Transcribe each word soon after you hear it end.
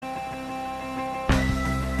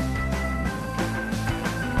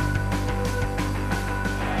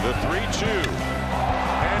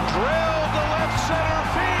And drilled to left center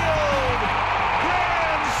field.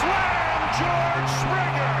 Grand slam, George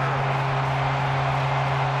Springer.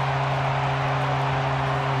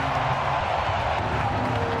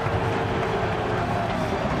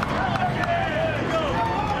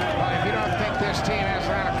 Well, if you don't think this team has a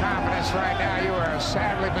lot of confidence right now, you are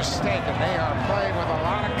sadly mistaken. They are playing with a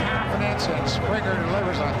lot of confidence, and Springer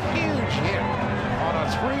delivers a huge hit on a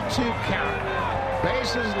 3-2 count.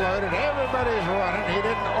 Bases loaded, everybody's running. He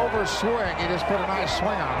didn't overswing. He just put a nice swing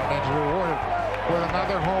on it and is rewarded with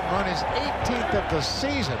another home run, his 18th of the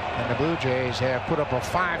season. And the Blue Jays have put up a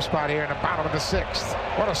 5 spot here in the bottom of the 6th.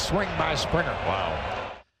 What a swing by Springer.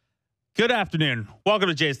 Wow. Good afternoon. Welcome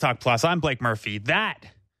to Jays Talk Plus. I'm Blake Murphy. That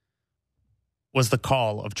was the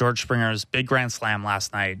call of George Springer's big grand slam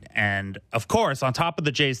last night. And, of course, on top of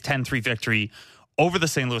the Jays' 10-3 victory over the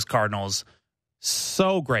St. Louis Cardinals,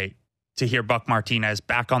 so great to hear Buck Martinez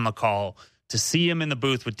back on the call, to see him in the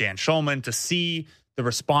booth with Dan Shulman, to see the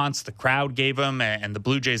response the crowd gave him and the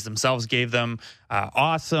Blue Jays themselves gave them.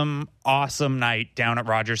 Awesome night down at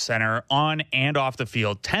Rogers Center on and off the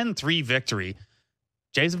field. 10-3 victory.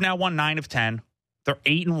 Jays have now won 9 of 10. They're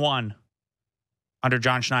 8-1 under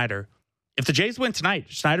John Schneider. If the Jays win tonight,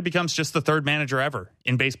 Schneider becomes just the third manager ever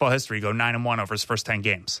in baseball history to go 9-1 over his first 10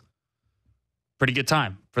 games. Pretty good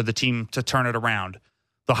time for the team to turn it around.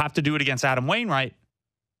 They'll have to do it against Adam Wainwright,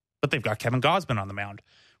 but they've got Kevin Gausman on the mound.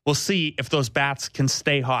 We'll see if those bats can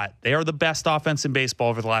stay hot. They are the best offense in baseball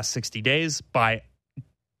over the last 60 days by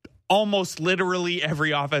almost literally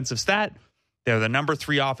every offensive stat. They're the number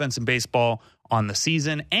 3 offense in baseball on the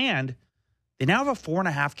season, and they now have a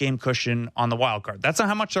 4.5 game cushion on the wild card. That's not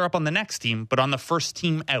how much they're up on the next team, but on the first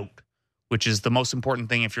team out, which is the most important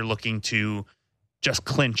thing if you're looking to just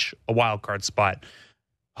clinch a wild card spot.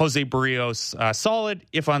 Jose Barrios, solid,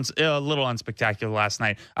 if a little unspectacular last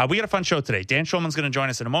night. We got a fun show today. Dan Shulman's going to join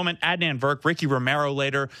us in a moment. Adnan Virk, Ricky Romero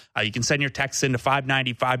later. You can send your texts into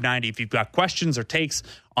 590 if you've got questions or takes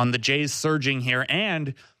on the Jays surging here.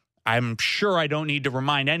 And I'm sure I don't need to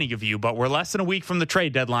remind any of you, but we're less than a week from the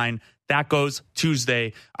trade deadline. That goes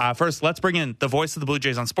Tuesday. First, let's bring in the voice of the Blue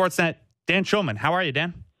Jays on Sportsnet, Dan Shulman. How are you,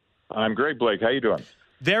 Dan? I'm great, Blake. How you doing?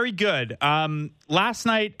 Very good. Last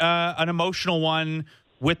night, an emotional one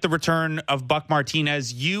with the return of Buck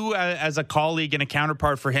Martinez. You, as a colleague and a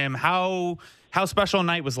counterpart for him, how special a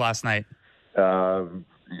night was last night?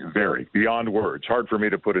 Very. Beyond words. Hard for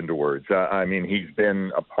me to put into words. I mean, he's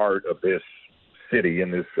been a part of this city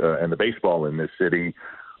and the baseball in this city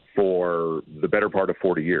for the better part of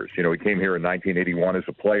 40 years. You know, he came here in 1981 as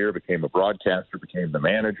a player, became a broadcaster, became the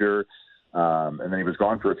manager, and then he was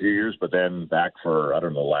gone for a few years, but then back for, I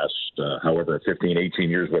don't know, last however, 15, 18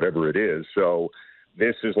 years, whatever it is. So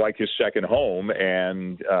this is like his second home,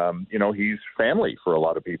 and, he's family for a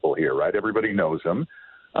lot of people here, right? Everybody knows him.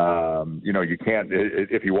 You can't,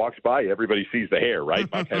 if he walks by, everybody sees the hair, right?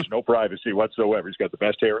 Mike has no privacy whatsoever. He's got the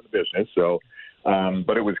best hair in the business. So,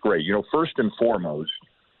 but it was great. First and foremost,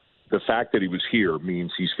 the fact that he was here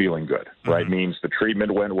means he's feeling good, right? Mm-hmm. Means the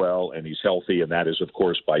treatment went well and he's healthy. And that is, of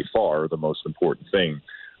course, by far the most important thing.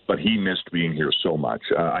 But he missed being here so much.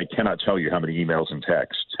 I cannot tell you how many emails and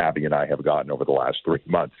texts Abby and I have gotten over the last 3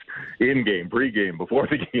 months, in-game, pre-game, before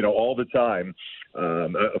the game, all the time.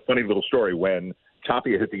 A funny little story when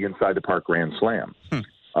Tapia hit the inside the park grand slam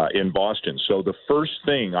in Boston. So the first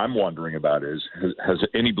thing I'm wondering about is, has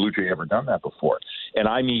any Blue Jay ever done that before? And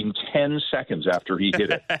I mean 10 seconds after he hit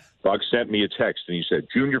it, Buck sent me a text and he said,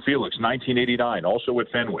 Junior Felix, 1989, also at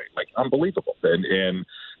Fenway. Like, unbelievable. And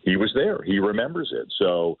he was there. He remembers it.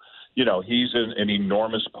 So, he's an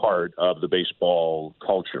enormous part of the baseball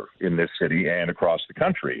culture in this city and across the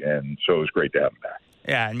country. And so it was great to have him back.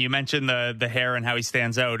 Yeah, and you mentioned the hair and how he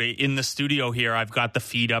stands out. In the studio here, I've got the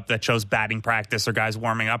feed up that shows batting practice or guys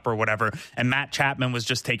warming up or whatever. And Matt Chapman was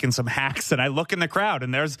just taking some hacks, and I look in the crowd,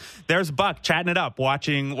 and there's Buck chatting it up,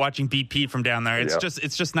 watching Beat Pete from down there. It's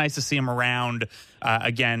just nice to see him around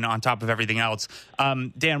again on top of everything else.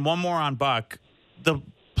 Dan, one more on Buck. The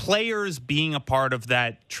players being a part of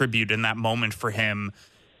that tribute in that moment for him.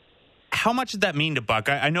 How much did that mean to Buck?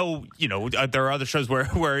 I know, there are other shows where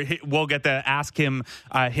we'll get to ask him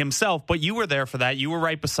himself, but you were there for that. You were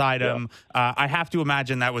right beside him. I have to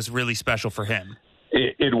imagine that was really special for him.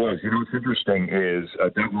 It was. What's interesting is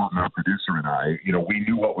Doug Walton, our producer, and I, we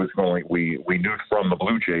knew what was going. We knew from the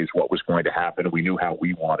Blue Jays what was going to happen. We knew how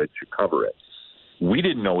we wanted to cover it. We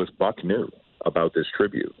didn't know if Buck knew about this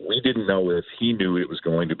tribute. We didn't know if he knew it was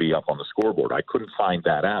going to be up on the scoreboard. I couldn't find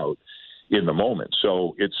that out in the moment.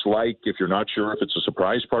 So it's like, if you're not sure if it's a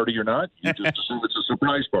surprise party or not, you just assume it's a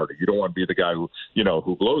surprise party. You don't want to be the guy who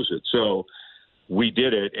blows it. So we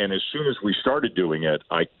did it, and as soon as we started doing it,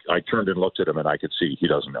 I turned and looked at him, and I could see he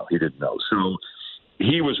doesn't know. He didn't know. So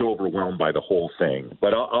he was overwhelmed by the whole thing.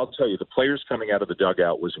 But I'll tell you, the players coming out of the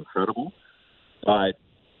dugout was incredible. But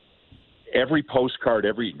every postcard,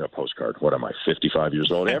 what am I, 55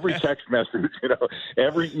 years old? Every text message,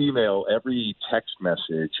 every email, every text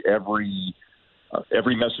message, every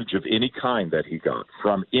message of any kind that he got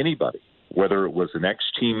from anybody, whether it was an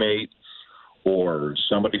ex-teammate or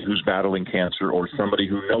somebody who's battling cancer or somebody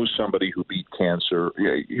who knows somebody who beat cancer,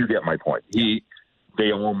 you get my point. They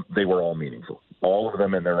were all meaningful, all of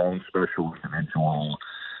them in their own special, individual,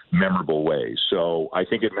 memorable ways. So I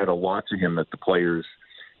think it meant a lot to him that the players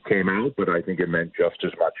came out, but I think it meant just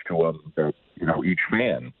as much to him that each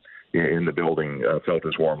fan in the building felt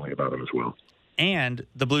as warmly about him as well. And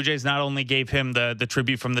the Blue Jays not only gave him the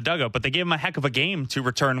tribute from the dugout, but they gave him a heck of a game to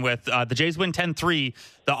return with. The Jays win 10-3.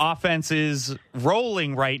 The offense is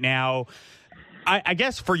rolling right now. I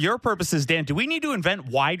guess for your purposes, Dan, do we need to invent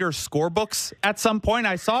wider scorebooks at some point?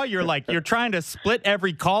 I saw you're trying to split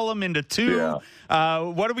every column into two. Yeah.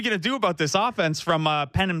 What are we going to do about this offense from a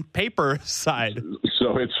pen and paper side?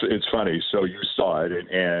 So it's funny. So you saw it,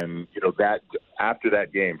 and that after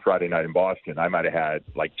that game Friday night in Boston, I might have had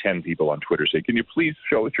like 10 people on Twitter say, "Can you please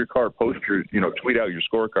show us your card? Post your, tweet out your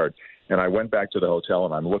scorecard." And I went back to the hotel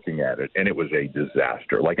and I'm looking at it, and it was a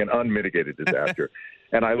disaster, like an unmitigated disaster.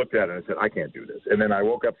 And I looked at it and I said, I can't do this. And then I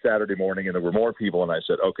woke up Saturday morning and there were more people, and I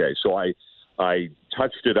said, okay. So I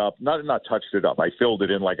touched it up, not touched it up. I filled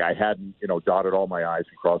it in like I hadn't, dotted all my I's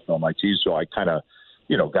and crossed all my T's. So I kind of,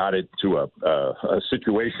 got it to a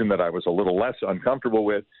situation that I was a little less uncomfortable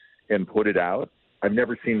with and put it out. I've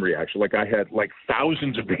never seen reaction. Like I had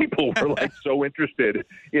thousands of people were so interested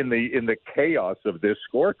in the chaos of this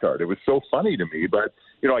scorecard. It was so funny to me, but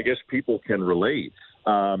I guess people can relate.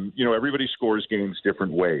 Everybody scores games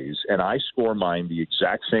different ways, and I score mine the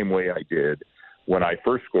exact same way I did when I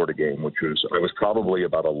first scored a game, which was I was probably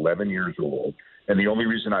about 11 years old. And the only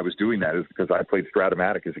reason I was doing that is because I played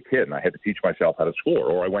Stratomatic as a kid, and I had to teach myself how to score.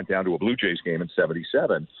 Or I went down to a Blue Jays game in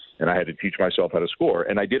 '77, and I had to teach myself how to score.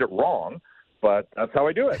 And I did it wrong, but that's how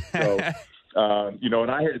I do it. So, and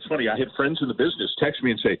it's funny. I had friends in the business text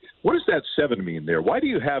me and say, "What does that 7 mean there? Why do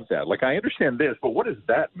you have that? Like, I understand this, but what does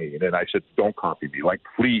that mean?" And I said, "Don't copy me. Like,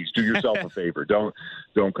 please do yourself a favor.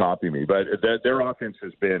 Don't copy me." But their offense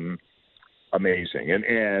has been amazing.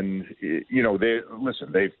 And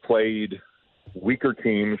they've played weaker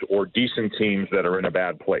teams or decent teams that are in a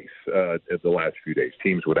bad place at the last few days,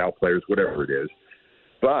 teams without players, whatever it is.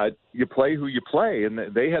 But you play who you play, and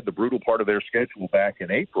they had the brutal part of their schedule back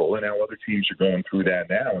in April, and now other teams are going through that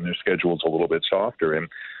now, and their schedule's a little bit softer. And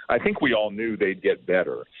I think we all knew they'd get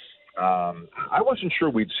better. I wasn't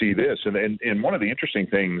sure we'd see this. And one of the interesting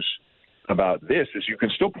things about this is you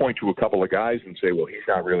can still point to a couple of guys and say, well, he's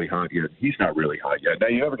not really hot yet. He's not really hot yet. Now,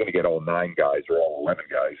 you're never going to get all 9 guys or all 11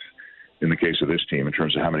 guys in the case of this team in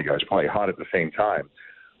terms of how many guys play hot at the same time.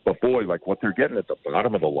 But, boy, what they're getting at the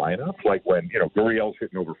bottom of the lineup, when, Gurriel's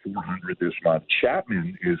hitting over 400 this month,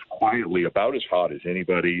 Chapman is quietly about as hot as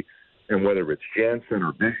anybody, and whether it's Jansen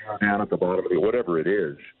or Biggio down at the bottom of whatever it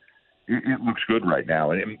is, it looks good right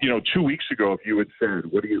now. And 2 weeks ago, if you had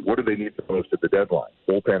said, what do they need the most at the deadline,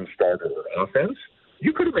 bullpen, starter, or offense,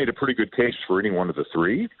 you could have made a pretty good case for any one of the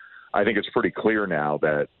three. I think it's pretty clear now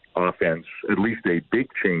that offense, at least a big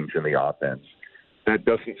change in the offense, that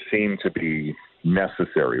doesn't seem to be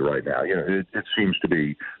necessary right now. It seems to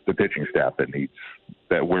be the pitching staff that needs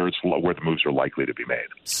that where the moves are likely to be made.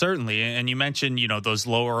 Certainly, and you mentioned those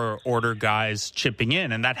lower order guys chipping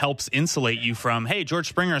in, and that helps insulate you from, hey, George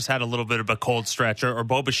Springer's had a little bit of a cold stretch, or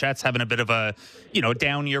Bo Bichette's having a bit of a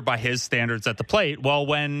down year by his standards at the plate. Well,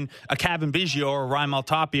 when a Kevin Biggio or Raimel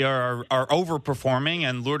Tapia are overperforming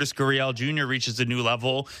and Lourdes Gurriel Jr. reaches a new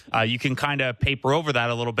level, you can kind of paper over that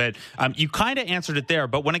a little bit. You kind of answered it there,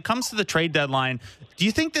 but when it comes to the trade deadline, do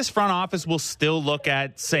you think this front office will still look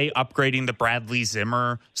at, say, upgrading the Bradley Zimmer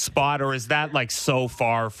spot, or is that so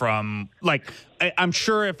far from I'm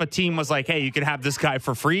sure if a team was like, hey, you could have this guy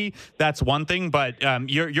for free, that's one thing, but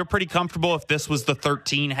you're pretty comfortable if this was the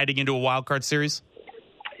 13 heading into a wild card series?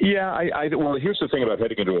 Yeah, well, here's the thing about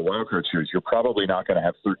heading into a wild card series. You're probably not going to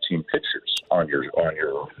have 13 pitchers on your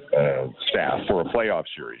staff for a playoff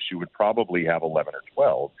series. You would probably have 11 or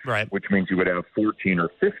 12, right? Which means you would have 14 or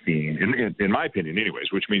 15, in my opinion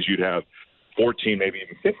anyways, which means you'd have 14, maybe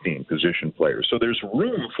even 15 position players. So there's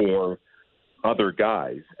room for other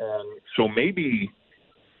guys. And so maybe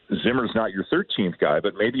Zimmer's not your 13th guy,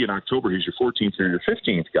 but maybe in October he's your 14th or your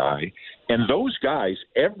 15th guy. And those guys,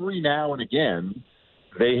 every now and again,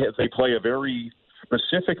 they play a very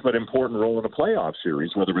specific but important role in a playoff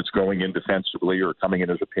series, whether it's going in defensively or coming in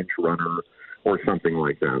as a pinch runner or something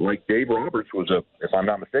like that. Like Dave Roberts if I'm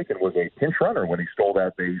not mistaken, was a pinch runner when he stole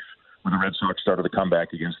that base when the Red Sox started the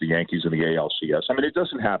comeback against the Yankees in the ALCS. I mean, it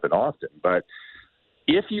doesn't happen often, but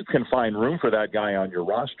if you can find room for that guy on your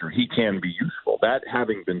roster, he can be useful. That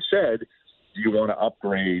having been said, do you want to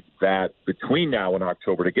upgrade that between now and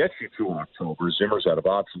October to get you to October? Zimmer's out of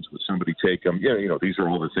options. Would somebody take him? Yeah, these are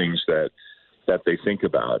all the things that they think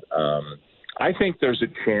about. I think there's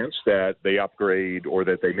a chance that they upgrade or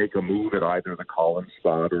that they make a move at either the Collins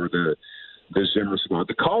spot or the Zimmer spot.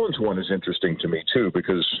 The Collins one is interesting to me, too,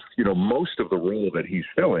 because, most of the role that he's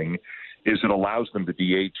filling is it allows them to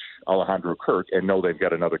DH Alejandro Kirk and know they've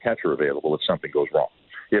got another catcher available if something goes wrong.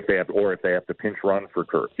 If they have to pinch run for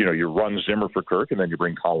Kirk. You run Zimmer for Kirk, and then you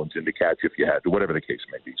bring Collins in to catch if you had to, whatever the case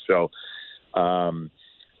may be. So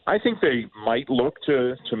I think they might look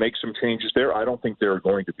to make some changes there. I don't think there are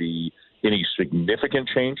going to be any significant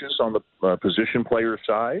changes on the position player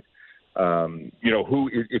side.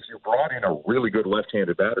 If you brought in a really good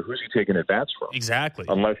left-handed batter, who's he taking at bats from? Exactly.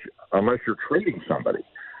 Unless you're trading somebody.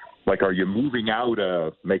 Like, are you moving out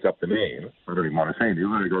make up the name? I don't even want to say anything.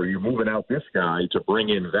 Are you moving out this guy to bring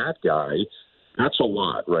in that guy? That's a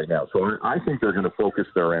lot right now. So I think they're going to focus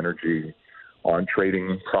their energy on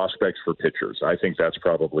trading prospects for pitchers. I think that's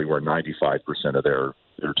probably where 95% of their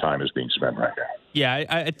time is being spent right now. Yeah,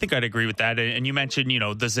 I think I'd agree with that. And you mentioned,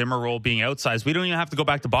 the Zimmer role being outsized. We don't even have to go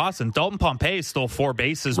back to Boston. Dalton Pompey stole 4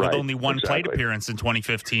 bases with only one plate appearance in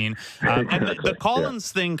 2015. And the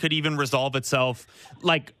Collins thing could even resolve itself.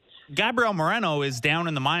 Like, Gabriel Moreno is down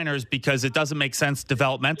in the minors because it doesn't make sense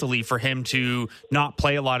developmentally for him to not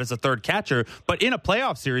play a lot as a third catcher. But in a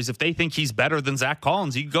playoff series, if they think he's better than Zach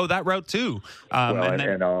Collins, you can go that route too.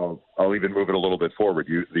 And I'll even move it a little bit forward.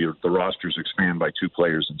 The rosters expand by 2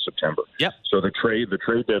 players in September. Yep. So the trade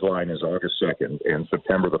deadline is August 2nd, and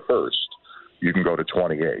September the 1st, you can go to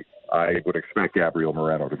 28. I would expect Gabriel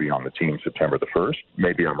Moreno to be on the team September the 1st.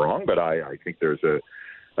 Maybe I'm wrong, but I think there's a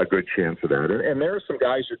good chance of that. And there are some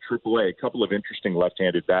guys at AAA, a couple of interesting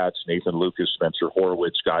left-handed bats, Nathan Lucas, Spencer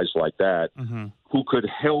Horwitz, guys like that, who could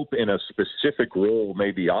help in a specific role,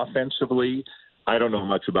 maybe offensively. I don't know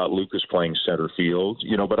much about Lucas playing center field,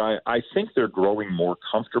 but I think they're growing more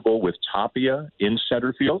comfortable with Tapia in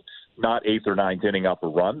center field, not 8th or 9th inning up a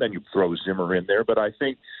run. Then you throw Zimmer in there. But I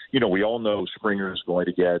think, we all know Springer is going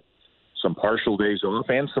to get some partial days off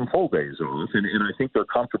and some full days off. And I think they're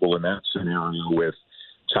comfortable in that scenario with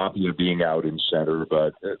Tapia being out in center.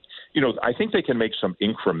 But, I think they can make some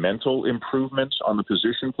incremental improvements on the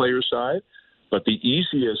position player side. But the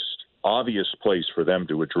easiest, obvious place for them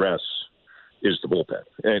to address is the bullpen.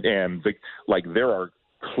 And there are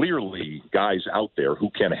clearly guys out there who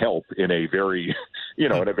can help in a very,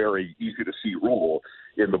 in a very easy to see role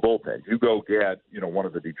in the bullpen. You go get, one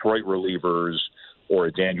of the Detroit relievers or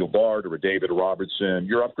a Daniel Bard or a David Robertson,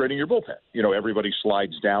 you're upgrading your bullpen. Everybody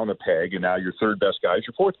slides down a peg, and now your third best guy is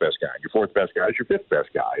your fourth best guy. Your fourth best guy is your fifth best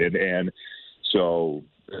guy. And so,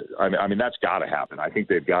 I mean, that's got to happen. I think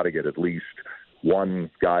they've got to get at least one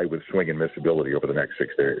guy with swing and miss ability over the next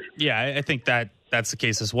 6 days. Yeah, I think that's the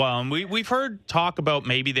case as well. And we've heard talk about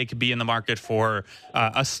maybe they could be in the market for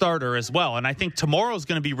a starter as well. And I think tomorrow is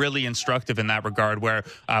going to be really instructive in that regard, where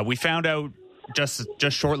we found out just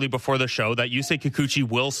shortly before the show that Yusei Kikuchi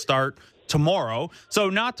will start tomorrow. So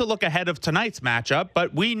not to look ahead of tonight's matchup,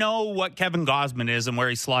 but we know what Kevin Gausman is and where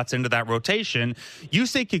he slots into that rotation.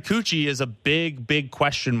 Yusei Kikuchi is a big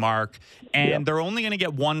question mark, and they're only going to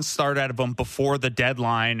get one start out of him before the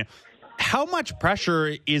deadline. How much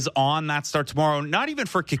pressure is on that start tomorrow? Not even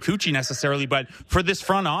for Kikuchi necessarily, but for this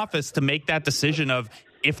front office to make that decision of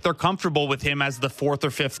if they're comfortable with him as the fourth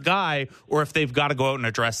or fifth guy, or if they've got to go out and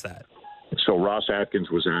address that. So Ross Atkins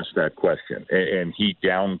was asked that question, and he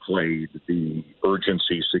downplayed the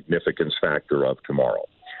urgency significance factor of tomorrow.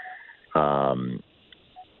 And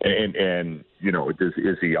is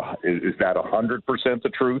that 100% the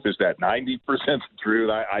truth? Is that 90% the truth?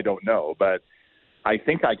 I don't know, but I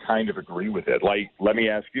think I kind of agree with it. Like, let me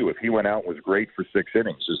ask you, if he went out and was great for 6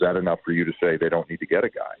 innings, is that enough for you to say they don't need to get a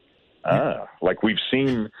guy? Like we've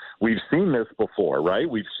seen this before, right?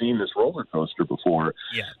 We've seen this roller coaster before.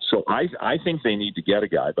 Yeah. So I think they need to get a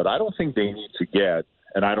guy, but I don't think they need to get,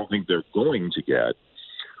 and I don't think they're going to get,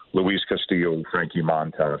 Luis Castillo, Frankie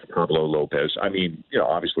Montas, Pablo Lopez. I mean,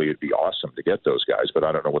 obviously it'd be awesome to get those guys, but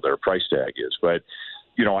I don't know what their price tag is. But,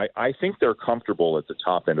 I think they're comfortable at the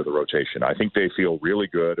top end of the rotation. I think they feel really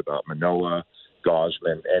good about Manoah,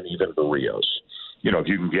 Gausman, and even Barrios. If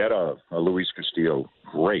you can get a Luis Castillo,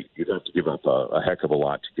 great. You'd have to give up a heck of a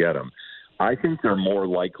lot to get him. I think they're more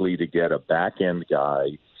likely to get a back-end guy,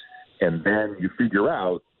 and then you figure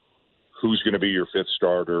out who's going to be your fifth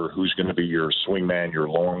starter, who's going to be your swing man, your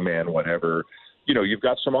long man, whatever. You know, you've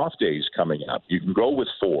got some off days coming up. You can go with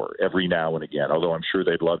 4 every now and again, although I'm sure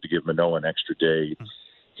they'd love to give Manoah an extra day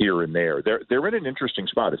here and there. They're in an interesting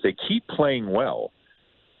spot. If they keep playing well,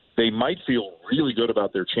 they might feel really good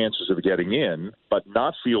about their chances of getting in, but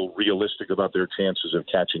not feel realistic about their chances of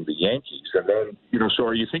catching the Yankees. And then, you know, so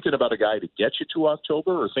are you thinking about a guy to get you to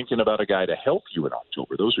October or thinking about a guy to help you in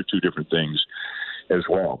October? Those are two different things as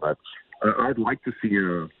well. But I'd like to see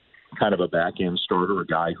a kind of a back-end starter, a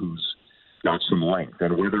guy who's got some length,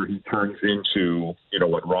 and whether he turns into, you know,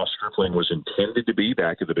 what Ross Stripling was intended to be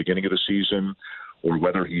back at the beginning of the season, or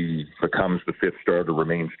whether he becomes the fifth starter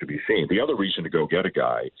remains to be seen. The other reason to go get a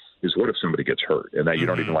guy is what if somebody gets hurt, and that you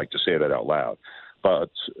don't even like to say that out loud. But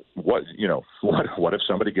what if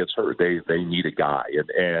somebody gets hurt? They need a guy,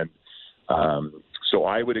 and so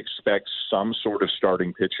I would expect some sort of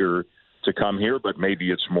starting pitcher to come here, but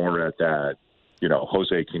maybe it's more at that, you know,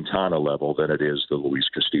 Jose Quintana level than it is the Luis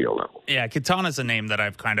Castillo level. Yeah, Quintana's a name that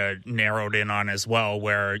I've kind of narrowed in on as well,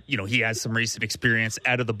 where, you know, he has some recent experience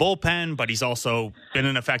out of the bullpen, but he's also been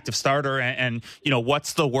an effective starter. And you know,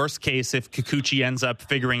 what's the worst case if Kikuchi ends up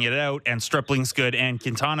figuring it out and Stripling's good and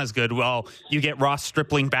Quintana's good? Well, you get Ross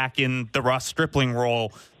Stripling back in the Ross Stripling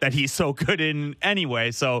role that he's so good in anyway.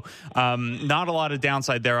 So not a lot of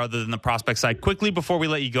downside there other than the prospect side. Quickly, before we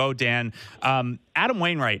let you go, Dan, Adam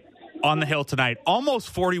Wainwright, on the hill tonight, almost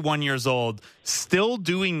 41 years old, still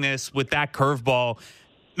doing this with that curveball.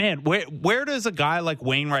 Man, where does a guy like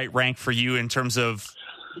Wainwright rank for you in terms of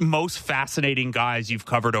most fascinating guys you've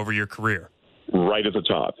covered over your career? Right at the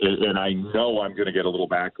top. And I know I'm going to get a little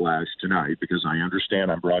backlash tonight because I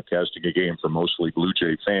understand I'm broadcasting a game for mostly Blue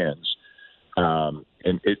Jay fans. And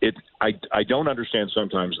I don't understand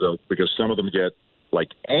sometimes, though, because some of them get like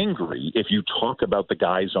angry if you talk about the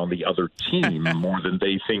guys on the other team more than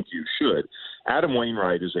they think you should. Adam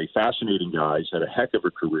Wainwright is a fascinating guy. He's had a heck of a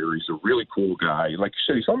career. He's a really cool guy. Like you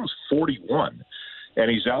said, he's almost 41, and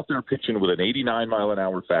he's out there pitching with an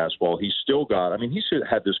 89-mile-an-hour fastball. He's still got – I mean, he's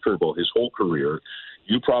had this curveball his whole career.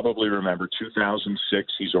 You probably remember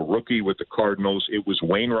 2006. He's a rookie with the Cardinals. It was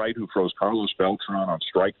Wainwright who froze Carlos Beltran on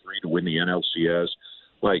strike 3 to win the NLCS.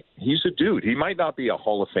 Like, he's a dude. He might not be a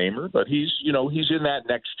Hall of Famer, but he's in that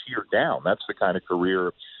next tier down. That's the kind of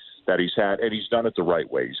career that he's had, and he's done it the right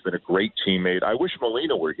way. He's been a great teammate. I wish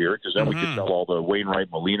Molina were here because then we could tell all the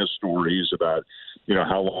Wainwright-Molina stories about, you know,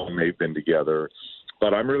 how long they've been together.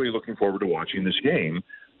 But I'm really looking forward to watching this game.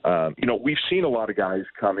 You know, we've seen a lot of guys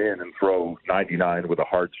come in and throw 99 with a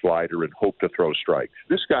hard slider and hope to throw strikes.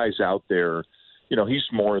 This guy's out there. You know, he's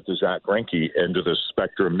more at the Zach Greinke end of the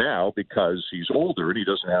spectrum now because he's older and he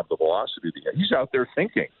doesn't have the velocity. He's out there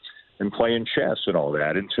thinking and playing chess and all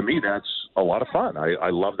that. And to me, that's a lot of fun. I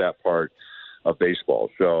love that part of baseball.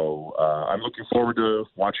 So I'm looking forward to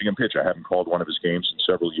watching him pitch. I haven't called one of his games in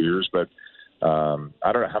several years, but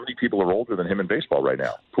I don't know how many people are older than him in baseball right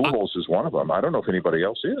now. Pujols is one of them. I don't know if anybody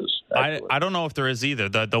else is. I don't know if there is either.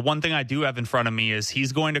 The one thing I do have in front of me is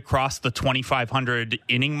he's going to cross the 2,500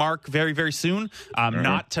 inning mark very, very soon.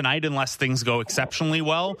 Not tonight unless things go exceptionally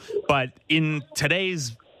well. But in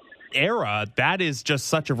today's era, that is just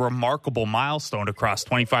such a remarkable milestone to cross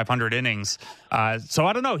 2,500 innings. So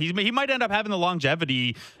I don't know. He might end up having the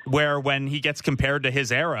longevity where when he gets compared to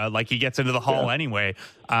his era, like he gets into the Hall anyway.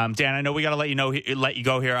 Dan, I know we got to let you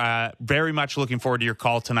go here. Very much looking forward to your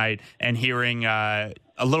call tonight and hearing a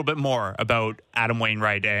little bit more about Adam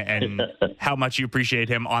Wainwright and how much you appreciate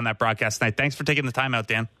him on that broadcast tonight. Thanks for taking the time out,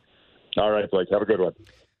 Dan. All right, Blake. Have a good one.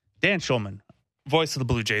 Dan Shulman, voice of the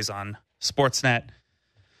Blue Jays on Sportsnet.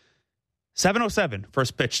 7:07,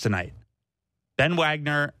 first pitch tonight. Ben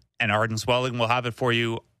Wagner and Arden Swelling will have it for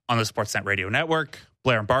you on the Sportsnet Radio Network.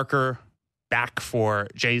 Blair and Barker back for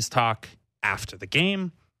Jays Talk after the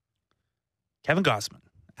game. Kevin Gausman,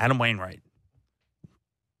 Adam Wainwright.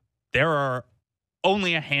 There are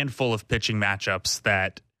only a handful of pitching matchups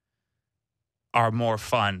that are more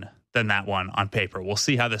fun than that one on paper. We'll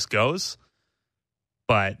see how this goes.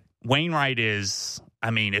 But Wainwright is,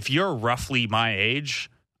 I mean, if you're roughly my age,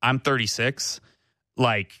 I'm 36.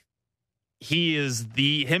 Like,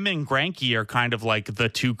 him and Greinke are kind of like the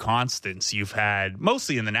two constants you've had,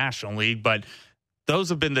 mostly in the National League, but those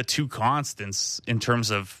have been the two constants in terms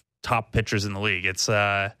of top pitchers in the league. It's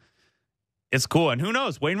cool. And who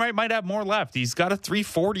knows? Wainwright might have more left. He's got a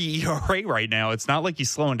 3.40 ERA right now. It's not like he's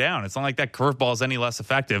slowing down. It's not like that curveball is any less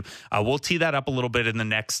effective. We'll tee that up a little bit in the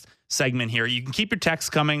next segment here. You can keep your texts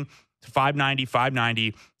coming to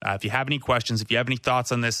 590. If you have any questions, if you have any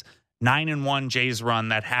thoughts on this 9-1 Jays run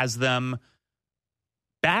that has them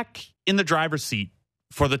back in the driver's seat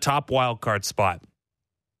for the top wild card spot.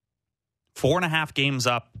 4.5 games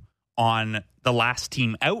up on the last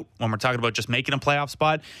team out when we're talking about just making a playoff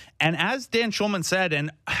spot. And as Dan Schulman said,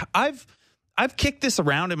 and I've kicked this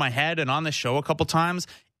around in my head and on the show a couple times,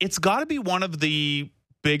 it's got to be one of the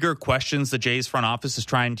bigger questions the Jays front office is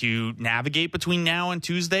trying to navigate between now and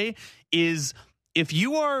Tuesday is if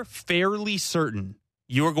you are fairly certain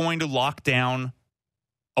you are going to lock down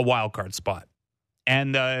a wild card spot.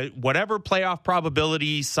 And whatever playoff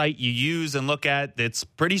probability site you use and look at, it's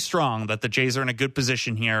pretty strong that the Jays are in a good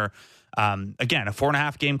position here. Again, a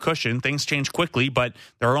 4.5 game cushion. Things change quickly, but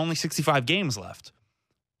there are only 65 games left.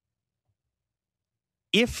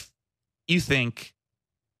 If you think,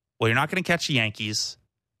 well, you're not going to catch the Yankees,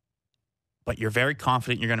 but you're very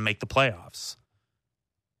confident you're going to make the playoffs,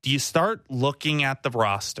 do you start looking at the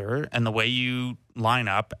roster and the way you line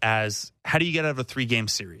up as how do you get out of a 3-game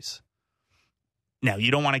series? Now,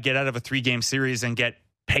 you don't want to get out of a 3-game series and get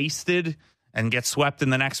pasted and get swept in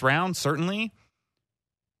the next round, certainly.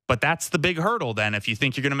 But that's the big hurdle then if you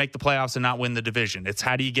think you're going to make the playoffs and not win the division. It's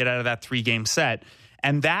how do you get out of that 3-game set?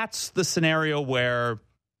 And that's the scenario where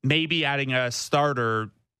maybe adding a starter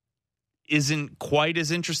isn't quite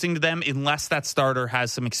as interesting to them unless that starter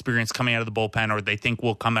has some experience coming out of the bullpen or they think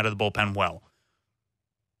will come out of the bullpen well.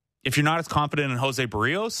 If you're not as confident in Jose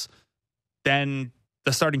Barrios, then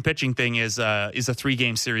the starting pitching thing is a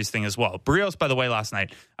 3-game series thing as well. Barrios, by the way, last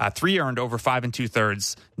night, 3 earned over 5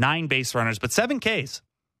 2/3, 9 base runners, but 7 Ks.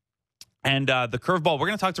 And the curveball, we're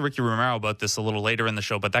going to talk to Ricky Romero about this a little later in the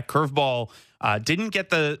show, but that curveball didn't get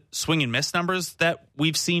the swing and miss numbers that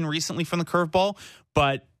we've seen recently from the curveball,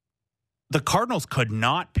 but the Cardinals could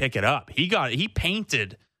not pick it up. He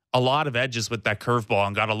painted a lot of edges with that curveball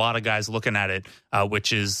and got a lot of guys looking at it,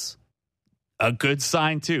 which is a good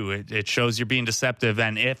sign too. It shows you're being deceptive.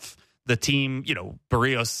 And if the team,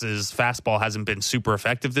 Barrios' fastball hasn't been super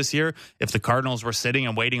effective this year, if the Cardinals were sitting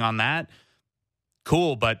and waiting on that,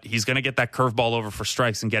 cool, but he's going to get that curveball over for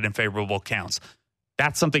strikes and get in favorable counts.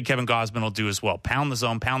 That's something Kevin Gausman will do as well. Pound the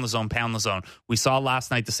zone, pound the zone, pound the zone. We saw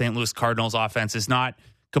last night the St. Louis Cardinals offense is not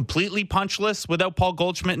completely punchless without Paul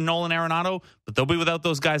Goldschmidt and Nolan Arenado, but they'll be without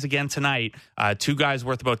those guys again tonight. 2 guys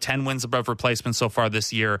worth about 10 wins above replacement so far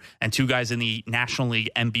this year, and 2 guys in the National League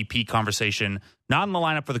MVP conversation, not in the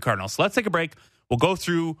lineup for the Cardinals. So let's take a break. We'll go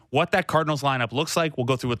through what that Cardinals lineup looks like. We'll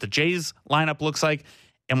go through what the Jays lineup looks like,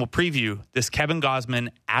 and we'll preview this Kevin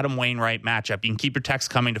Gausman, Adam Wainwright matchup. You can keep your texts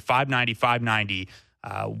coming to 590.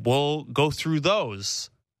 We'll go through those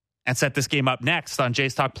and set this game up next on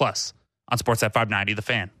Jays Talk Plus on Sportsnet 590, The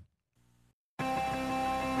Fan.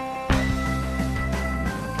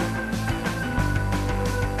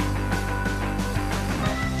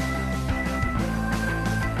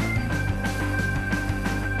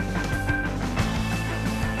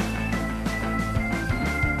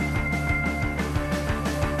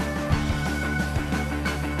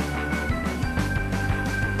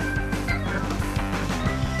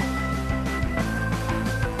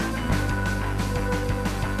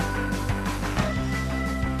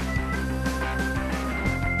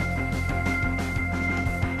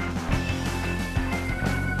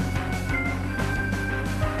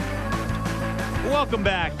 Welcome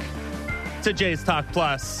back to Jays Talk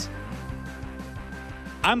Plus.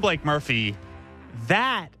 I'm Blake Murphy.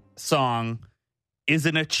 That song is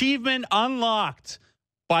an achievement unlocked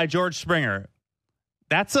by George Springer.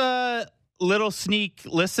 That's a little sneak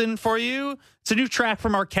listen for you. It's a new track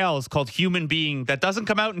from Arkells called Human Being that doesn't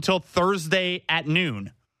come out until Thursday at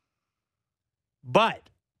noon. But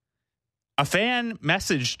a fan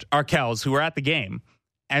messaged Arkells, who were at the game,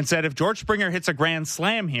 and said, if George Springer hits a grand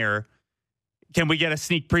slam here, can we get a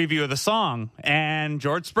sneak preview of the song? And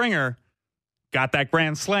George Springer got that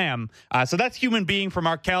grand slam. So that's Human Being from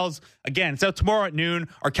Arkells. Again, it's out tomorrow at noon.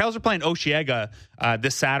 Arkells are playing Oshiega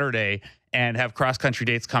this Saturday and have cross-country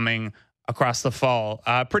dates coming across the fall.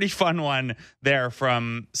 Pretty fun one there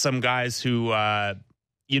from some guys who, are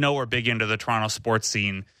big into the Toronto sports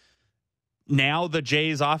scene. Now the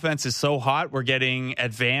Jays offense is so hot, we're getting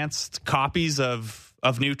advanced copies of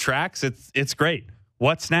new tracks. It's great.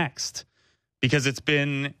 What's next? Because it's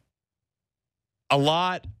been a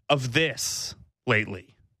lot of this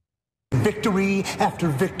lately. Victory after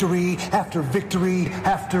victory after victory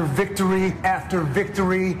after victory after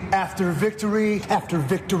victory after victory after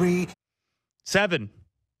victory. 7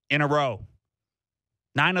 in a row.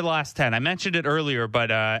 9 of the last 10. I mentioned it earlier,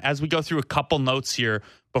 but as we go through a couple notes here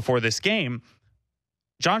before this game,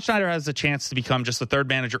 John Schneider has a chance to become just the 3rd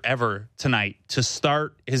manager ever tonight to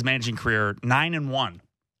start his managing career 9-1.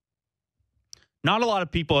 Not a lot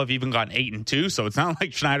of people have even gotten 8-2, so it's not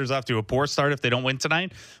like Schneider's off to a poor start if they don't win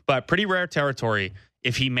tonight, but pretty rare territory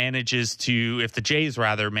if the Jays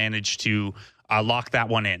manage to lock that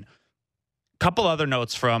one in. Couple other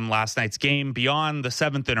notes from last night's game, beyond the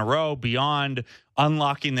 7th in a row, beyond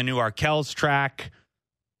unlocking the new Arkells track,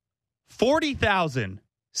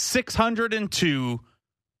 40,602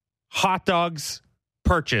 hot dogs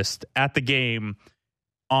purchased at the game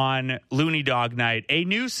on Looney Dog Night, a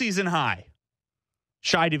new season high.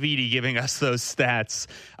 Shai Davidi giving us those stats.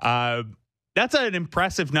 That's an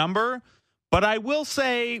impressive number, but I will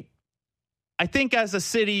say, I think as a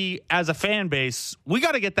city, as a fan base, we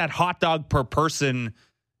got to get that hot dog per person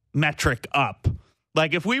metric up.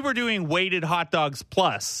 Like if we were doing weighted hot dogs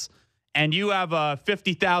plus, and you have a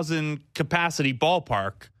 50,000 capacity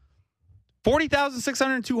ballpark,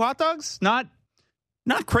 40,602 hot dogs, not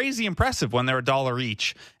crazy impressive when they're $1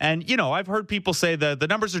 each. And, I've heard people say that the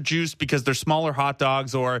numbers are juiced because they're smaller hot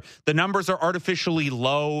dogs, or the numbers are artificially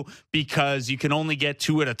low because you can only get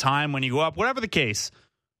 2 at a time when you go up. Whatever the case,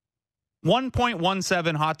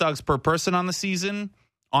 1.17 hot dogs per person on the season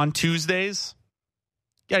on Tuesdays.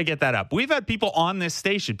 Got to get that up. We've had people on this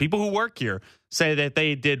station, people who work here, say that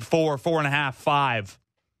they did 4, 4.5, 5.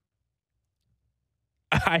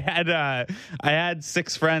 I had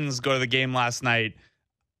 6 friends go to the game last night,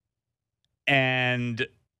 and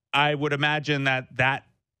I would imagine that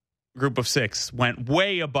group of 6 went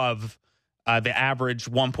way above the average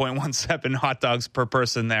 1.17 hot dogs per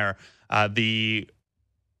person there. The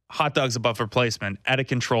hot dogs above replacement, out of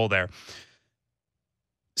control there.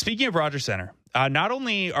 Speaking of Rogers Center, not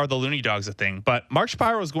only are the Looney Dogs a thing, but Mark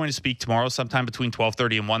Shapiro is going to speak tomorrow sometime between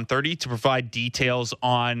 12:30 and 1:30 to provide details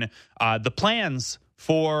on the plans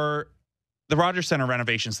for the Rogers Center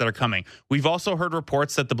renovations that are coming. We've also heard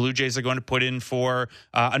reports that the Blue Jays are going to put in for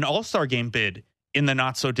an All-Star game bid in the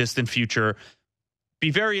not-so-distant future.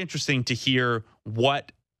 Be very interesting to hear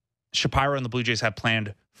what Shapiro and the Blue Jays have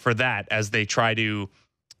planned for that as they try to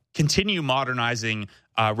continue modernizing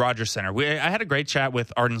Rogers Center. I had a great chat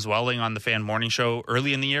with Arden Zwelling on the Fan Morning Show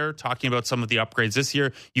early in the year, talking about some of the upgrades this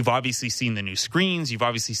year. You've obviously seen the new screens. You've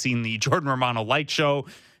obviously seen the Jordan Romano light show.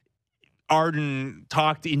 Arden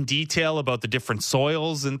talked in detail about the different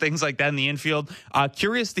soils and things like that in the infield.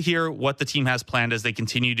 Curious to hear what the team has planned as they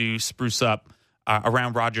continue to spruce up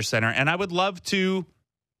around Rogers Center. And I would love to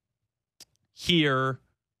hear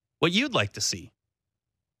what you'd like to see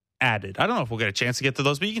added. I don't know if we'll get a chance to get to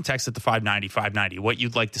those, but you can text it to 590-590 what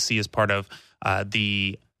you'd like to see as part of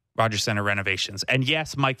the Rogers Center renovations. And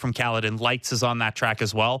yes, Mike from Caledon, Lights is on that track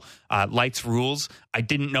as well. Lights rules. I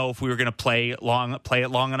didn't know if we were going to play it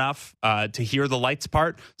long enough to hear the Lights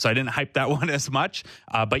part, so I didn't hype that one as much.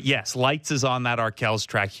 But yes, Lights is on that Arkells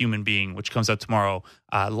track, Human Being, which comes out tomorrow.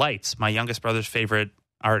 Lights, my youngest brother's favorite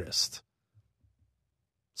artist.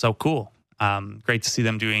 So cool. Great to see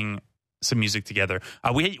them doing some music together.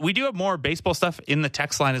 We do have more baseball stuff in the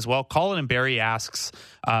text line as well. Colin and Barry asks,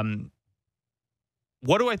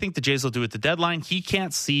 what do I think the Jays will do at the deadline? He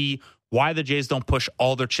can't see why the Jays don't push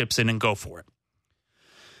all their chips in and go for it.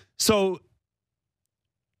 So,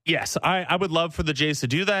 yes, I would love for the Jays to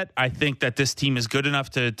do that. I think that this team is good enough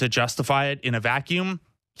to justify it in a vacuum.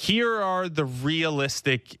 Here are the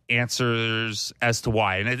realistic answers as to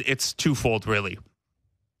why, and it's twofold, really.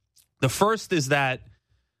 The first is that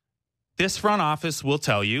this front office will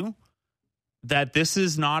tell you that this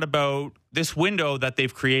is not about this window that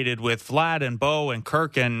they've created with Vlad and Bo and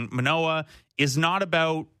Kirk and Manoah is not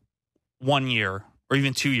about 1 year or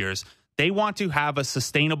even 2 years. They want to have a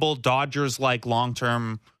sustainable Dodgers-like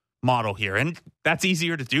long-term model here. And that's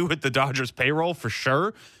easier to do with the Dodgers payroll for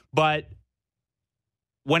sure. But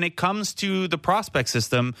when it comes to the prospect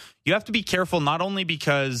system, you have to be careful, not only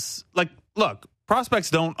because, look,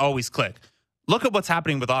 prospects don't always click. Look at what's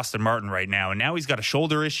happening with Austin Martin right now. And now he's got a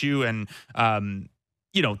shoulder issue. And,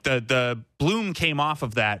 the bloom came off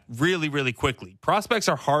of that really, really quickly. Prospects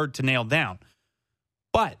are hard to nail down.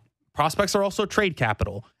 But prospects are also trade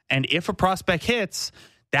capital. And if a prospect hits,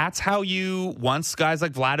 that's how you, once guys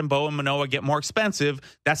like Vlad and Bo and Manoah get more expensive,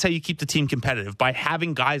 that's how you keep the team competitive, by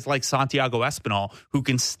having guys like Santiago Espinal who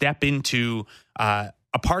can step into a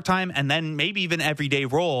part-time and then maybe even everyday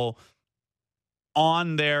role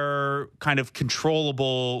on their kind of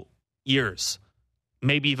controllable years,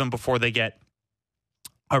 maybe even before they get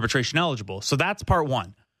arbitration eligible. So that's part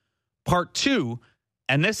one. Part two,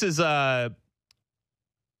 and this is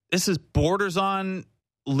borders on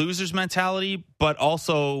loser's mentality, but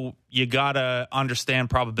also you gotta understand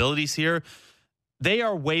probabilities here. They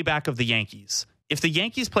are way back of the Yankees. If the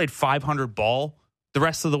Yankees played 500 ball the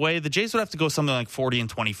rest of the way, the Jays would have to go something like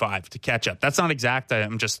 40-25 to catch up. That's not exact.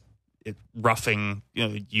 I'm just roughing,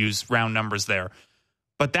 use round numbers there.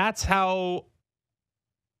 But that's how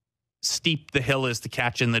steep the hill is to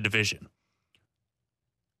catch in the division.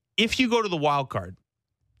 If you go to the wild card,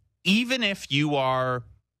 even if you are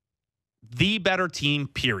the better team,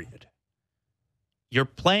 period, you're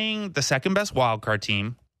playing the second best wild card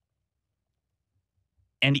team.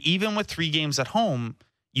 And even with 3 games at home,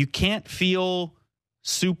 you can't feel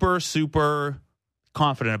super, super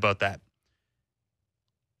confident about that.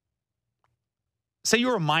 Say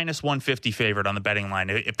you're a minus 150 favorite on the betting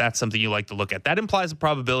line, if that's something you like to look at. That implies a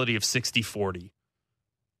probability of 60-40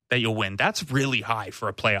 that you'll win. That's really high for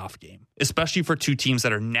a playoff game, especially for 2 teams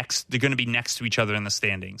that are they're going to be next to each other in the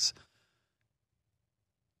standings.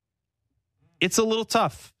 It's a little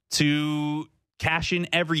tough to cash in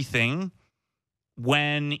everything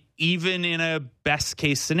when even in a best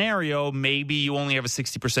case scenario, maybe you only have a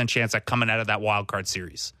 60% chance at coming out of that wild card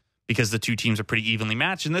series because the 2 teams are pretty evenly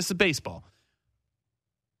matched, and this is baseball.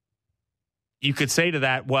 You could say to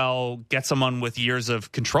that, well, get someone with years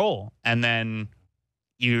of control, and then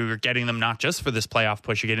you're getting them not just for this playoff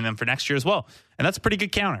push, you're getting them for next year as well. And that's a pretty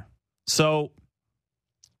good counter. So,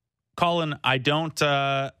 Colin, I don't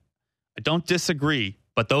disagree,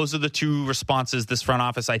 but those are the 2 responses this front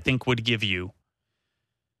office, I think, would give you.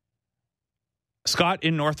 Scott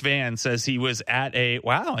in North Van says he was at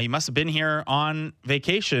he must have been here on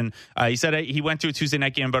vacation. He said he went to a Tuesday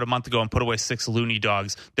night game about a month ago and put away 6 loony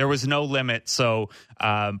dogs. There was no limit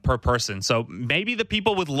per person. So maybe the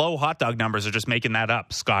people with low hot dog numbers are just making that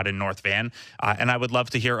up, Scott in North Van. And I would love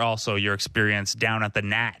to hear also your experience down at the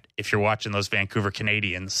Nat if you're watching those Vancouver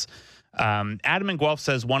Canadians. Adam in Guelph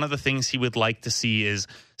says one of the things he would like to see is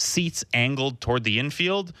seats angled toward the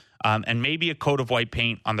infield and maybe a coat of white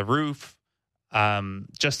paint on the roof.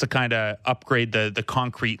 Just to kind of upgrade the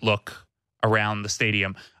concrete look around the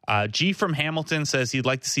stadium. G from Hamilton says he'd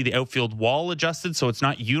like to see the outfield wall adjusted so it's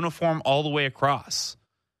not uniform all the way across.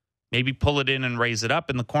 Maybe pull it in and raise it up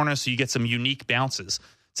in the corner so you get some unique bounces.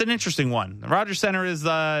 It's an interesting one. The Rogers Center is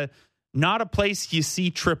not a place you see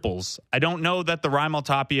triples. I don't know that the Raimel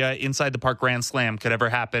Tapia inside the park grand slam could ever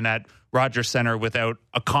happen at Rogers Center without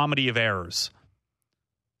a comedy of errors.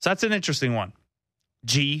 So that's an interesting one.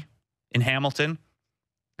 G in Hamilton.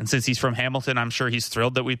 And since he's from Hamilton, I'm sure he's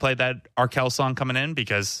thrilled that we played that Arkell song coming in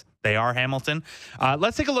because they are Hamilton.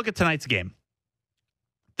 Let's take a look at tonight's game.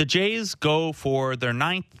 The Jays go for their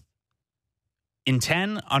 9th in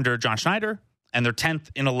 10 under John Schneider and their 10th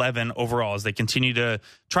in 11 overall as they continue to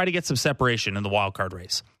try to get some separation in the wild card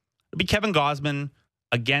race. It'll be Kevin Gausman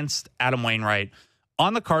against Adam Wainwright.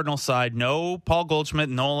 On the Cardinals side, no Paul Goldschmidt,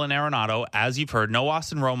 Nolan Arenado, as you've heard. No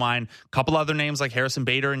Austin Romine. A couple other names like Harrison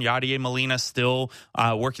Bader and Yadier Molina still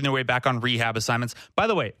working their way back on rehab assignments. By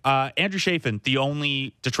the way, Andrew Chafin, the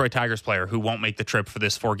only Detroit Tigers player who won't make the trip for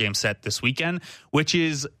this 4-game set this weekend, which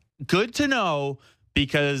is good to know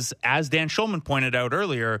because, as Dan Schulman pointed out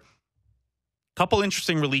earlier, a couple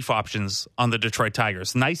interesting relief options on the Detroit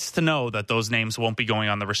Tigers. Nice to know that those names won't be going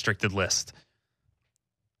on the restricted list.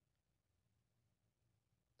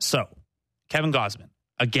 So, Kevin Gausman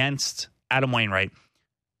against Adam Wainwright.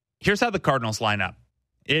 Here's how the Cardinals line up.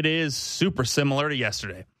 It is super similar to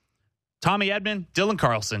yesterday. Tommy Edman, Dylan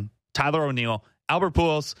Carlson, Tyler O'Neill, Albert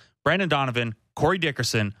Pujols, Brandon Donovan, Corey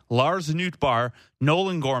Dickerson, Lars Nootbaar,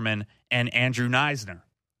 Nolan Gorman, and Andrew Neisner.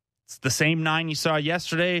 It's the same 9 you saw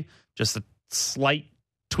yesterday, just a slight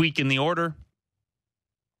tweak in the order.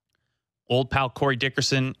 Old pal Corey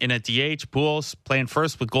Dickerson in at DH. Pujols playing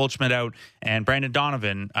first with Goldschmidt out, and Brandon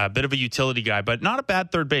Donovan, a bit of a utility guy, but not a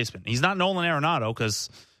bad third baseman. He's not Nolan Arenado because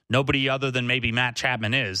nobody other than maybe Matt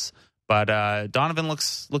Chapman is, but Donovan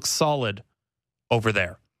looks solid over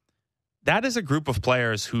there. That is a group of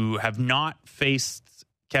players who have not faced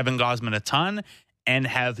Kevin Gausman a ton and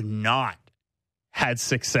have not had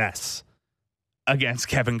success against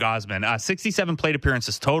Kevin Gausman. 67 plate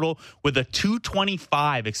appearances total with a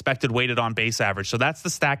 225 expected weighted on base average. So that's the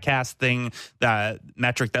StatCast thing, the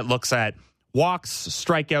metric that looks at walks,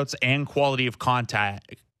 strikeouts, and quality of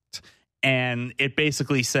contact. And it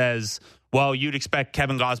basically says, well, you'd expect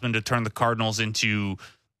Kevin Gausman to turn the Cardinals into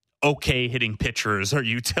okay hitting pitchers or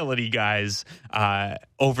utility guys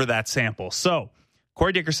over that sample. So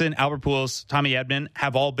Corey Dickerson, Albert Pujols, Tommy Edman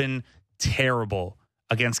have all been terrible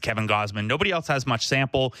against Kevin Gausman. Nobody else has much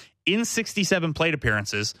sample in 67 plate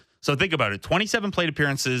appearances. So think about it. 27 plate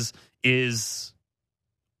appearances is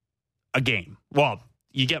a game. Well,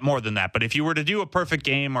 you get more than that. But if you were to do a perfect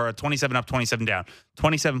game or a 27 up, 27 down,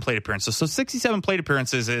 27 plate appearances. So 67 plate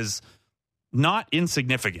appearances is not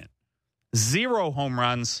insignificant. 0 home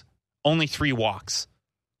runs, only 3 walks.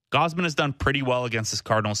 Gausman has done pretty well against this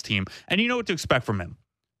Cardinals team. And you know what to expect from him.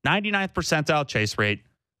 99th percentile chase rate,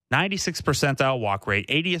 96th percentile walk rate,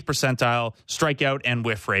 80th percentile strikeout and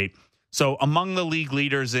whiff rate. So among the league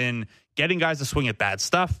leaders in getting guys to swing at bad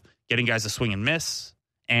stuff, getting guys to swing and miss,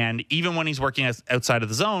 and even when he's working outside of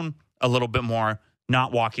the zone, a little bit more,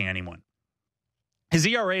 not walking anyone. His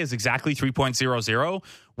ERA is exactly 3.00,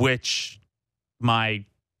 which my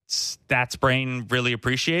stats brain really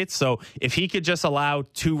appreciates. So if he could just allow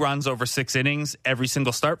 2 runs over 6 innings every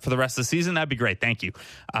single start for the rest of the season, that'd be great. Thank you.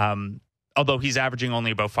 Although he's averaging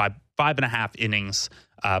only about five and a half innings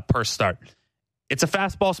per start. It's a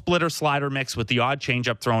fastball splitter slider mix with the odd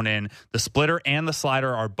changeup thrown in. The splitter and the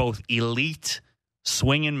slider are both elite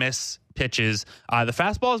swing and miss pitches. The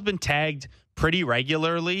fastball has been tagged pretty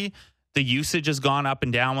regularly. The usage has gone up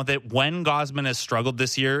and down with it. When Gausman has struggled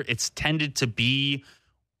this year, it's tended to be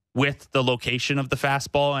with the location of the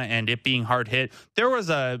fastball and it being hard hit. There was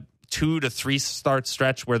a 2 to 3 start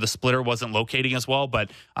stretch where the splitter wasn't locating as well,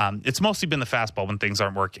 but it's mostly been the fastball when things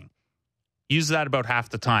aren't working. Use that about half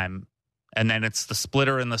the time, and then it's the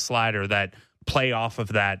splitter and the slider that play off of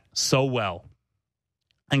that so well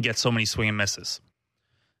and get so many swing and misses.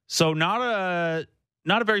 So not a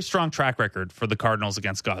very strong track record for the Cardinals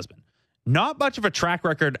against Gausman. Not much of a track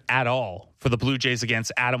record at all for the Blue Jays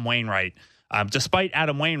against Adam Wainwright, despite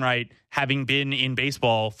Adam Wainwright having been in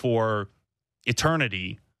baseball for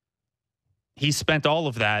eternity. He spent all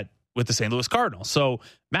of that with the St. Louis Cardinals. So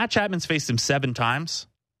Matt Chapman's faced him 7 times,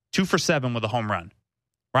 2 for 7 with a home run.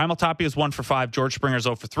 Raimel Tapia is 1 for 5. George Springer's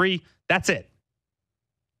 0 for 3. That's it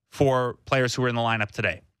for players who are in the lineup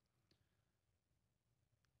today.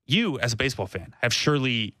 You, as a baseball fan, have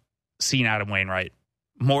surely seen Adam Wainwright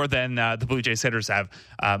more than the Blue Jays hitters have.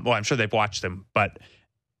 Well, I'm sure they've watched him, but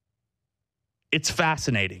it's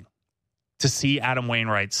fascinating to see Adam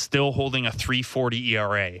Wainwright still holding a 3.40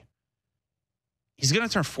 ERA. He's going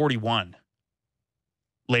to turn 41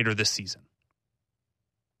 later this season.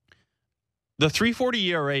 The 3.40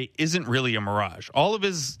 ERA isn't really a mirage. All of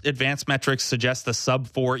his advanced metrics suggest a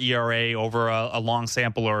sub-4 ERA over a long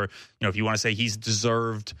sample, or if you want to say he's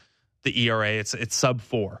deserved the ERA, it's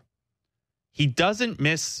sub-4. He doesn't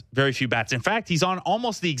miss very few bats. In fact, he's on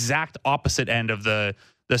almost the exact opposite end of the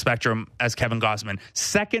spectrum as Kevin Gausman.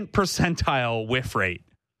 2nd percentile whiff rate.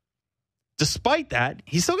 Despite that,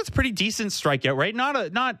 he still gets pretty decent strikeout rate.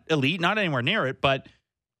 Not elite, not anywhere near it, but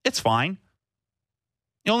it's fine.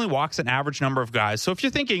 He only walks an average number of guys. So if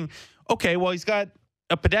you're thinking, okay, well, he's got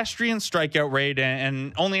a pedestrian strikeout rate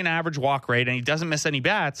and only an average walk rate, and he doesn't miss any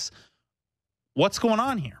bats, what's going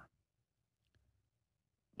on here?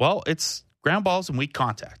 Well, it's ground balls and weak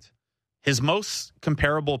contact. His most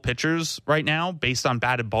comparable pitchers right now, based on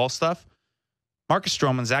batted ball stuff, Marcus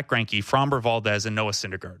Stroman, Zach Greinke, Framber Valdez, and Noah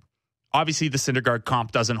Syndergaard. Obviously, the Syndergaard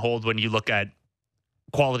comp doesn't hold when you look at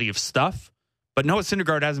quality of stuff, but Noah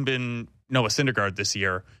Syndergaard hasn't been Noah Syndergaard this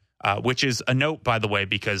year, which is a note, by the way,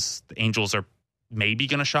 because the Angels are maybe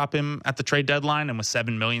going to shop him at the trade deadline, and with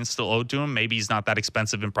 $7 million still owed to him, maybe he's not that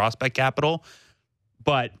expensive in prospect capital.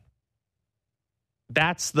 But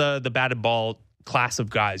that's the batted ball class of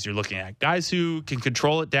guys you're looking at. Guys who can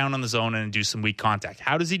control it down on the zone and do some weak contact.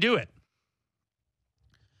 How does he do it?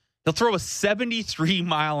 He'll throw a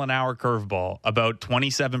 73-mile-an-hour curveball about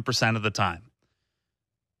 27% of the time.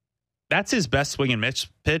 That's his best swing and miss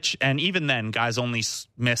pitch, and even then, guys only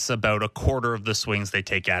miss about a quarter of the swings they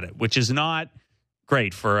take at it, which is not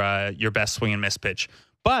great for your best swing and miss pitch.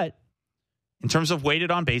 But in terms of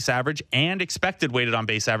weighted on base average and expected weighted on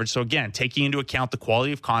base average, so again, taking into account the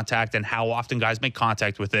quality of contact and how often guys make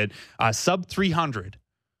contact with it, sub 300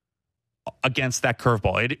 against that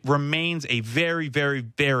curveball. It remains a very, very,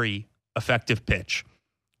 very effective pitch.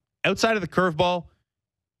 Outside of the curveball,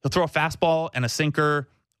 he'll throw a fastball and a sinker,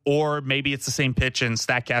 or maybe it's the same pitch and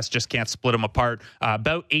StatCast just can't split them apart.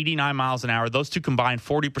 About 89 miles an hour. Those two combined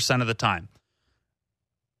 40% of the time.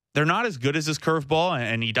 They're not as good as his curveball,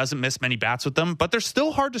 and he doesn't miss many bats with them, but they're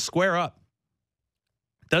still hard to square up.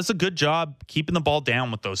 Does a good job keeping the ball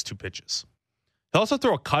down with those two pitches. He'll also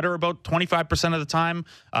throw a cutter about 25% of the time.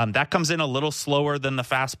 That comes in a little slower than the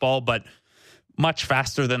fastball, but much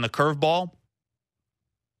faster than the curveball.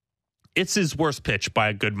 It's his worst pitch by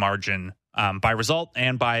a good margin, by result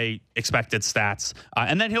and by expected stats.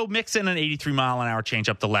 And then he'll mix in an 83-mile-an-hour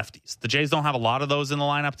changeup to lefties. The Jays don't have a lot of those in the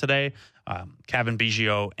lineup today. Cavan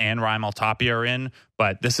Biggio and Raimel Tapia are in,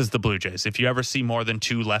 but this is the Blue Jays. If you ever see more than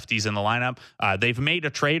 2 lefties in the lineup, they've made a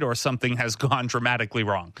trade or something has gone dramatically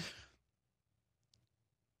wrong.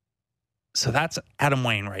 So that's Adam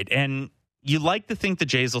Wainwright. And you like to think the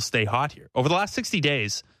Jays will stay hot here. Over the last 60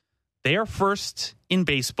 days, they are first in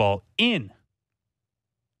baseball in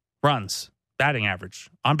runs batting average,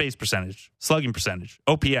 on-base percentage, slugging percentage,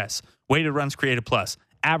 OPS, weighted runs created plus,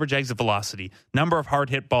 average exit velocity, number of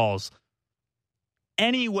hard hit balls.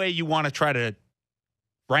 Any way you want to try to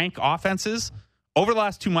rank offenses, over the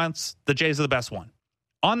last 2 months, the Jays are the best one.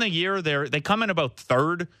 On the year, they come in about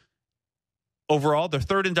third overall. They're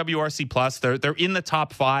third in WRC plus. They're in the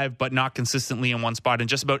top 5, but not consistently in one spot in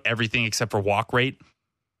just about everything except for walk rate.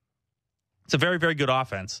 It's a very, very good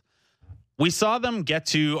offense. We saw them get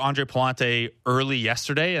to Andre Pallante early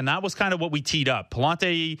yesterday, and that was kind of what we teed up.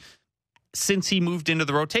 Pallante, since he moved into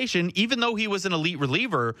the rotation, even though he was an elite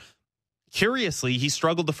reliever, curiously, he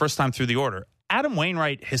struggled the first time through the order. Adam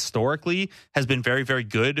Wainwright historically has been very, very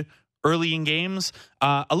good early in games.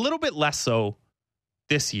 A little bit less so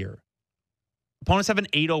this year. Opponents have an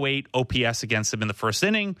 808 OPS against him in the first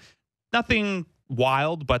inning. Nothing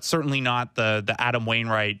wild, but certainly not the Adam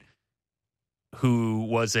Wainwright who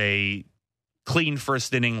was a clean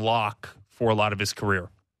first inning lock for a lot of his career.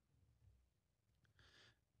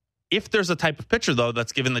 If there's a type of pitcher, though,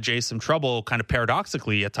 that's given the Jays some trouble kind of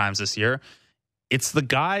paradoxically at times this year, it's the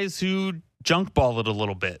guys who junk ball it a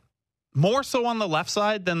little bit. More so on the left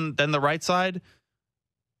side than the right side.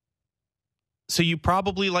 So you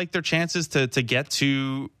probably like their chances to get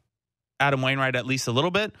to Adam Wainwright at least a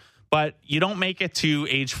little bit, but you don't make it to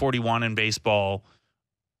age 41 in baseball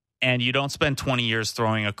and you don't spend 20 years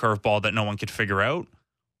throwing a curveball that no one could figure out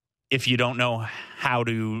if you don't know how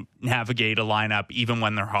to navigate a lineup even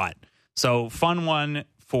when they're hot. So fun one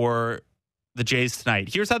for the Jays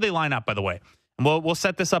tonight. Here's how they line up, by the way. And we'll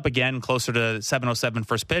set this up again closer to 7:07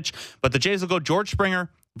 first pitch. But the Jays will go George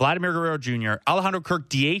Springer, Vladimir Guerrero Jr., Alejandro Kirk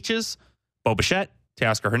DHs, Bo Bichette,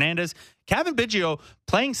 Teoscar Hernandez, Kevin Biggio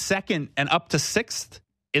playing second and up to sixth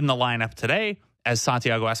in the lineup today as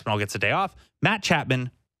Santiago Espinal gets a day off. Matt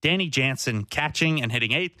Chapman, Danny Jansen catching and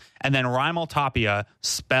hitting eighth, and then Raimel Tapia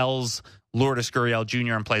spells Lourdes Gurriel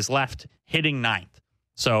Jr. and plays left, hitting ninth.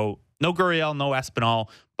 So no Gurriel, no Espinal,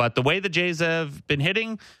 but the way the Jays have been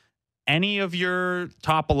hitting, any of your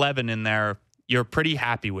top 11 in there, you're pretty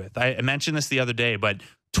happy with. I mentioned this the other day, but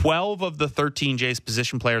 12 of the 13 Jays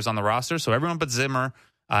position players on the roster, so everyone but Zimmer,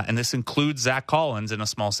 and this includes Zach Collins in a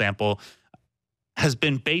small sample, has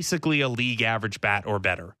been basically a league average bat or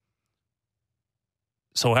better.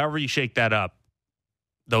 So however you shake that up,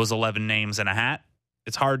 those 11 names in a hat,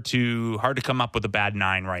 it's hard to come up with a bad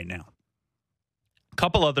 9 right now. A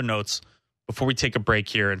couple other notes before we take a break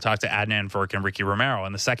here and talk to Adnan Virk and Ricky Romero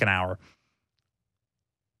in the second hour.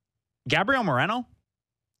 Gabriel Moreno,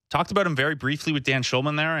 talked about him very briefly with Dan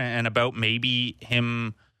Schulman there and about maybe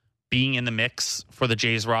him being in the mix for the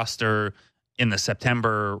Jays roster in the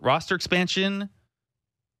September roster expansion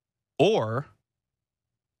or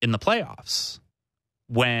in the playoffs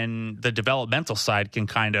when the developmental side can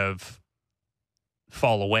kind of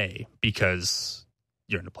fall away because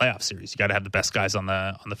you're in a playoff series. You got to have the best guys on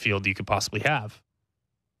the field you could possibly have.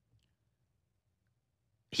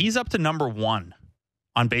 He's up to number 1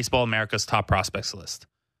 on Baseball America's top prospects list.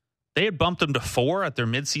 They had bumped him to 4 at their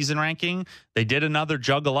midseason ranking. They did another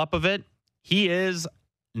juggle up of it. He is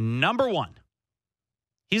number 1.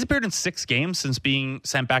 He's appeared in 6 games since being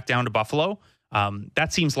sent back down to Buffalo.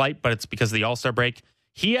 That seems light, but it's because of the All-Star break.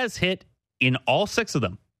 He has hit in all 6 of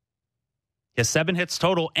them. He has 7 hits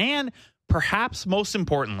total, and perhaps most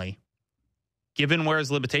importantly, given where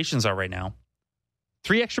his limitations are right now,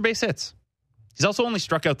 3 extra base hits. He's also only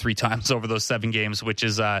struck out 3 times over those 7 games, which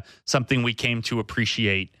is something we came to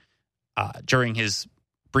appreciate during his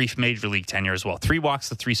brief major league tenure as well. 3 walks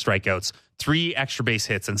to 3 strikeouts, 3 extra base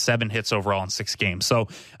hits, and 7 hits overall in 6 games. So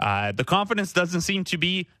the confidence doesn't seem to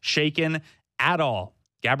be shaken at all.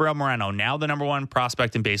 Gabriel Moreno, now the number 1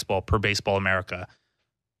 prospect in baseball per Baseball America.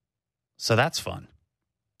 So that's fun.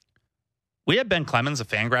 We had Ben Clemens of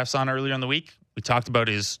Fangraphs on earlier in the week. We talked about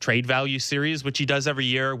his trade value series, which he does every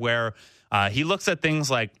year, where he looks at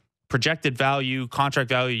things like projected value, contract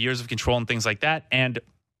value, years of control, and things like that, and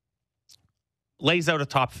lays out a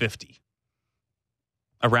top 50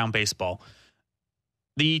 around baseball.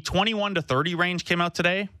 The 21 to 30 range came out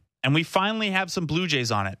today, and we finally have some Blue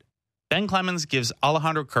Jays on it. Ben Clemens gives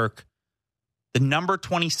Alejandro Kirk the number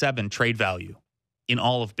 27 trade value in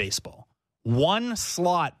all of baseball. 1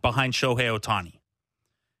 slot behind Shohei Ohtani.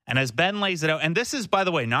 And as Ben lays it out, and this is, by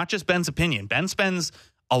the way, not just Ben's opinion. Ben spends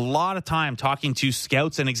a lot of time talking to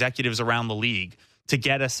scouts and executives around the league to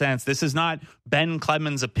get a sense. This is not Ben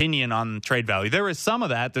Clemens' opinion on trade value. There is some of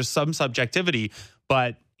that. There's some subjectivity,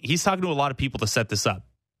 but he's talking to a lot of people to set this up.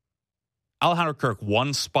 Alejandro Kirk,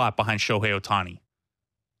 1 spot behind Shohei Ohtani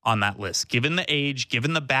on that list. Given the age,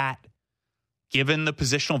 given the bat, given the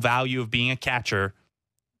positional value of being a catcher,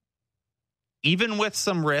 even with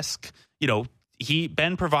some risk,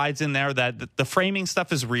 Ben provides in there that the framing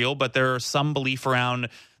stuff is real, but there are some belief around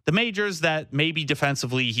the majors that maybe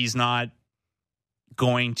defensively he's not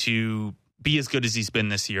going to be as good as he's been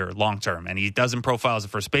this year long term. And he doesn't profile as a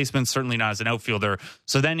first baseman, certainly not as an outfielder.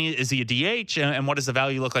 So then is he a DH? And what does the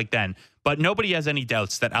value look like then? But nobody has any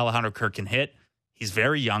doubts that Alejandro Kirk can hit. He's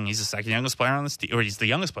very young. He's the second youngest player on this team, or he's the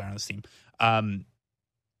youngest player on this team.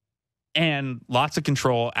 And lots of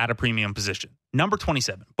control at a premium position. Number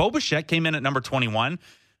 27. Bo Bichette came in at number 21,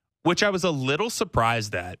 which I was a little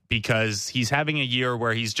surprised at because he's having a year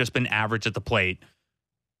where he's just been average at the plate.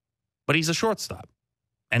 But he's a shortstop.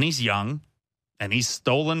 And he's young. And he's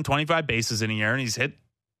stolen 25 bases in a year. And he's hit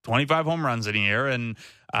 25 home runs in a year. And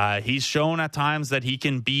he's shown at times that he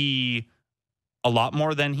can be a lot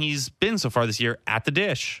more than he's been so far this year at the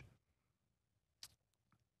dish.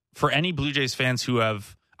 For any Blue Jays fans who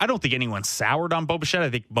have... I don't think anyone's soured on Bo Bichette. I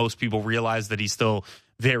think most people realize that he's still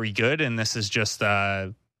very good, and this is just,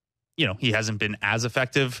 he hasn't been as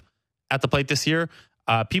effective at the plate this year.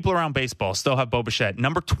 People around baseball still have Bo Bichette,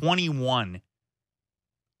 number 21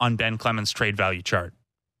 on Ben Clemens' trade value chart.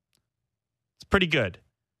 It's pretty good.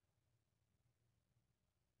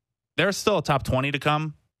 There's still a top 20 to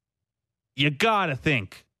come. You got to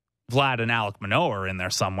think Vlad and Alek Manoah are in there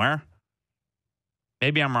somewhere.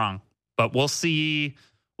 Maybe I'm wrong, but we'll see.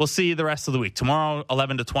 We'll see the rest of the week. Tomorrow,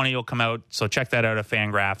 11 to 20 will come out, so check that out at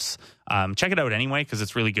Fangraphs. Check it out anyway because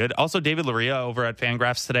it's really good. Also, David Loria over at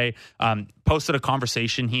Fangraphs today posted a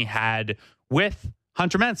conversation he had with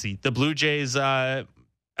Hunter Mency, the Blue Jays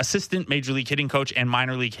assistant major league hitting coach and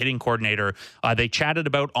minor league hitting coordinator. They chatted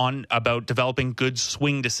about developing good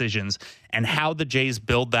swing decisions and how the Jays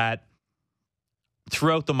build that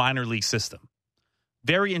throughout the minor league system.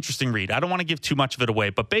 Very interesting read. I don't want to give too much of it away,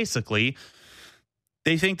 but basically...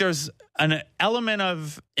 they think there's an element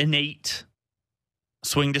of innate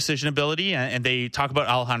swing decision ability, and they talk about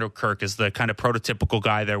Alejandro Kirk as the kind of prototypical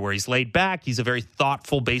guy there where he's laid back. He's a very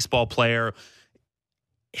thoughtful baseball player.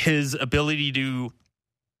 His ability to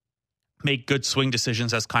make good swing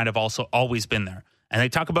decisions has kind of also always been there. And they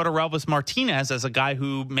talk about Aurelvis Martinez as a guy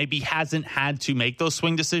who maybe hasn't had to make those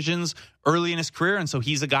swing decisions early in his career, and so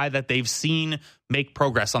he's a guy that they've seen make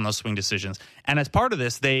progress on those swing decisions. And as part of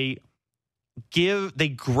this, they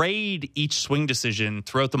grade each swing decision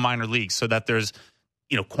throughout the minor leagues so that there's,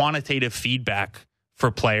 quantitative feedback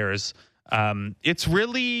for players. It's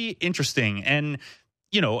really interesting. And,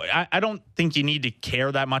 I don't think you need to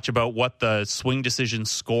care that much about what the swing decision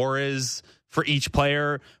score is for each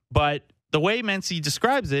player. But the way Mency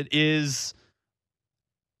describes it is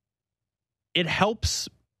it helps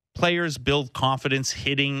players build confidence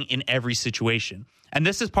hitting in every situation. And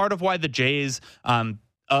this is part of why the Jays,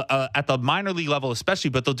 at the minor league level especially,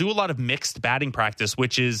 but they'll do a lot of mixed batting practice,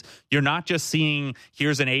 which is you're not just seeing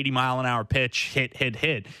here's an 80-mile-an-hour pitch,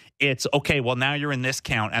 hit. It's, okay, well, now you're in this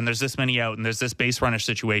count, and there's this many out, and there's this base runner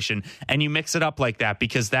situation, and you mix it up like that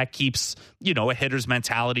because that keeps, a hitter's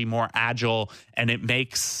mentality more agile, and it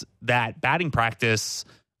makes that batting practice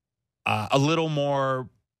a little more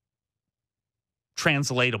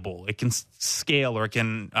translatable. It can scale, or it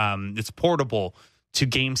can it's portable to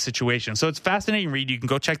game situations. So it's a fascinating read. You can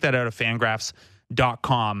go check that out at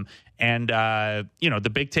fangraphs.com. And, the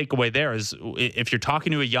big takeaway there is if you're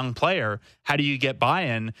talking to a young player, how do you get buy-in?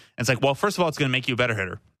 And it's like, well, first of all, it's going to make you a better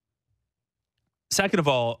hitter. Second of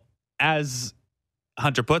all, as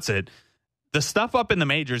Hunter puts it, the stuff up in the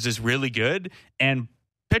majors is really good, and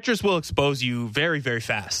pitchers will expose you very, very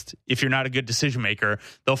fast. If you're not a good decision maker,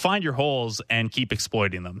 they'll find your holes and keep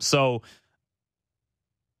exploiting them. So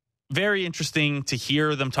very interesting to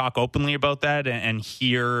hear them talk openly about that and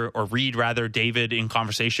hear, or read rather, David in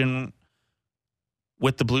conversation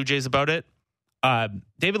with the Blue Jays about it.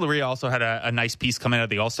 David Loria also had a nice piece coming out of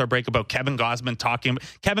the All-Star break about Kevin Gausman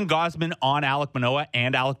on Alek Manoah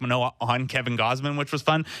and Alek Manoah on Kevin Gausman, which was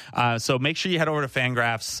fun. So make sure you head over to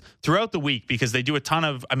Fangraphs throughout the week because they do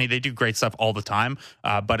they do great stuff all the time,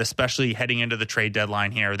 but especially heading into the trade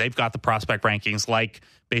deadline here. They've got the prospect rankings like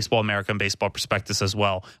Baseball America and Baseball Prospectus as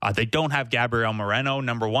well. They don't have Gabriel Moreno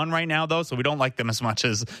number 1 right now, though, so we don't like them as much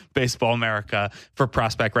as Baseball America for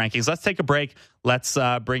prospect rankings. Let's take a break. Let's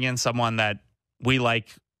bring in someone that we like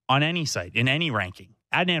on any site, in any ranking.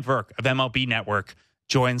 Adnan Virk of MLB Network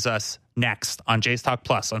joins us next on Jays Talk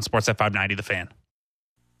Plus on Sportsnet 590 The Fan.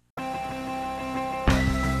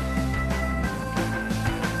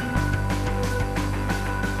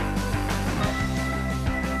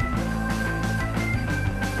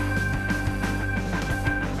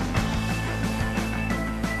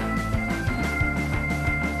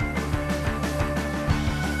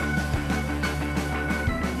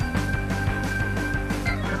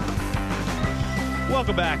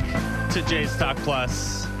 Welcome back to Jay's Talk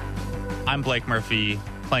Plus. I'm Blake Murphy,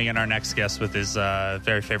 playing in our next guest with his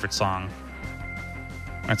very favorite song.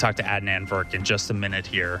 I'm going to talk to Adnan Virk in just a minute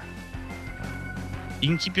here. You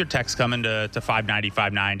can keep your text coming to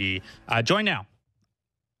 590. Join now.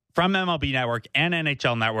 From MLB Network and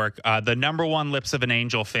NHL Network, the number one Lips of an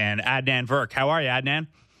Angel fan, Adnan Virk. How are you, Adnan?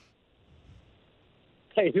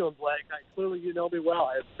 Hey, you doing, Blake? Clearly you know me well.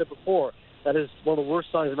 I've said before, that is one of the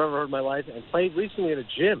worst songs I've ever heard in my life, and played recently at a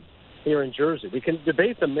gym here in Jersey. We can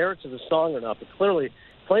debate the merits of the song or not, but clearly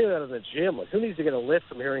playing that in a gym, like, who needs to get a lift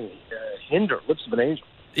from hearing Hinder, Lips of an Angel?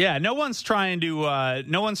 Yeah, no one's trying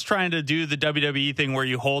to do the WWE thing where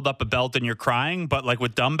you hold up a belt and you're crying, but like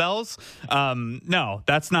with dumbbells. No,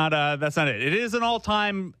 that's not it. It is an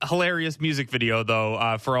all-time hilarious music video,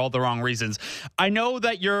 though, for all the wrong reasons. I know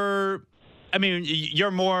that you're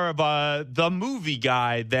more of the movie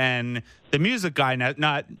guy than the music guy.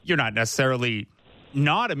 You're not necessarily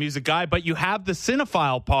not a music guy, but you have the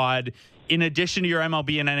Cinephile pod in addition to your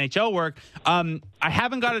MLB and NHL work. I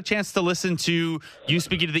haven't got a chance to listen to you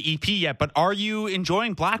speaking to the EP yet, but are you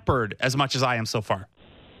enjoying Blackbird as much as I am so far?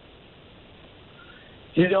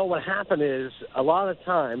 You know, what happened is a lot of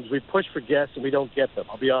times we push for guests and we don't get them.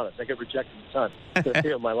 I'll be honest. I get rejected a ton. It's the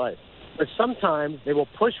thing of my life. But sometimes they will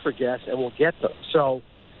push for guests and we'll get them. So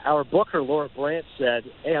our booker, Laura Brandt, said,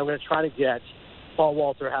 hey, I'm going to try to get Paul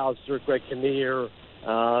Walter Hauser, Greg Kinnear,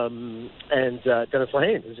 and Dennis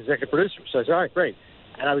Lehane, who's executive producer. So I said, all right, great.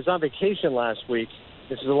 And I was on vacation last week.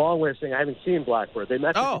 This is a long way of saying I haven't seen Blackbird. They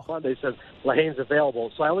messaged me Monday, said Lehane's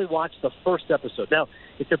available. So I only watched the first episode. Now,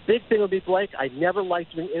 it's a big thing with me, Blake. I never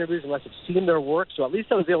like doing interviews unless I've seen their work, so at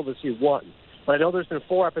least I was able to see one. But I know there's been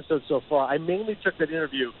 4 episodes so far. I mainly took that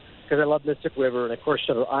interview because I love Mystic River and, of course,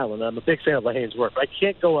 Shutter Island. I'm a big fan of Lehane's work. But I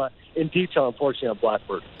can't go in detail, unfortunately, on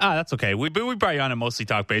Blackbird. That's okay. We brought you on to mostly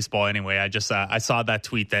talk baseball anyway. I just I saw that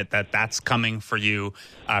tweet that's coming for you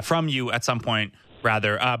from you at some point,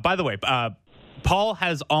 rather. By the way, Paul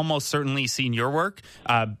has almost certainly seen your work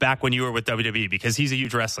back when you were with WWE because he's a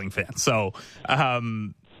huge wrestling fan. So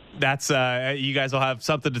that's you guys will have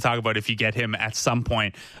something to talk about if you get him at some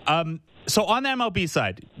point. So on the MLB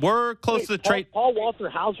side, we're close to the trade. Paul Walter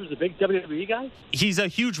Hauser's a big WWE guy? He's a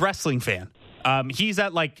huge wrestling fan. He's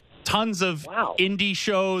at like tons of indie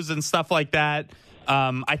shows and stuff like that.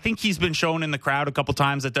 I think he's been shown in the crowd a couple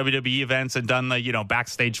times at WWE events and done the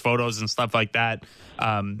backstage photos and stuff like that.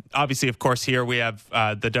 Obviously, of course, here we have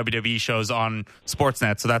the WWE shows on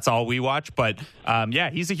Sportsnet, so that's all we watch. But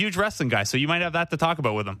he's a huge wrestling guy, so you might have that to talk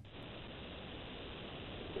about with him.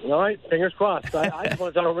 All right, fingers crossed. I just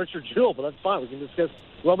want to talk about Richard Jewell, but that's fine. We can discuss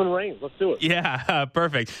Roman Reigns. Let's do it. Yeah,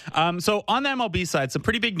 perfect. So on the MLB side, some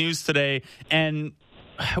pretty big news today, and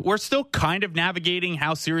we're still kind of navigating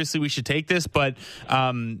how seriously we should take this, but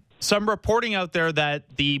some reporting out there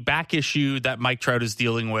that the back issue that Mike Trout is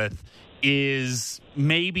dealing with is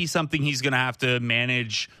maybe something he's going to have to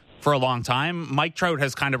manage for a long time. Mike Trout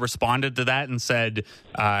has kind of responded to that and said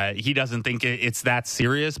he doesn't think it's that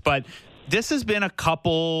serious, but this has been a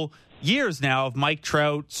couple years now of Mike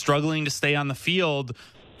Trout struggling to stay on the field.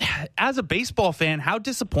 As a baseball fan, how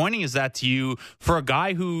disappointing is that to you for a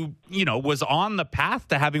guy who, was on the path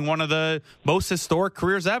to having one of the most historic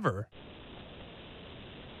careers ever?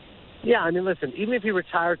 Yeah, I mean, listen, even if he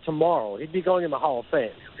retired tomorrow, he'd be going in the Hall of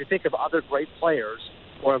Fame. If you think of other great players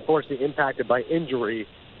who are unfortunately impacted by injury,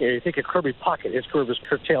 you think of Kirby Puckett. His career was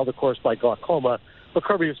curtailed, of course, by glaucoma, but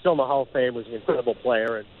Kirby was still in the Hall of Fame, was an incredible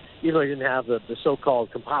player, and even though he didn't have the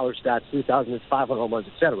so-called compiler stats, 2,500 home runs,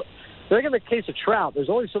 et cetera. I think in the case of Trout, there's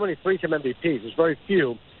only so many three-time MVPs. There's very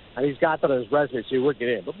few, and he's got that on his resume, so he would get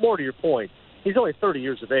in. But more to your point, he's only 30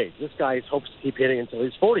 years of age. This guy hopes to keep hitting until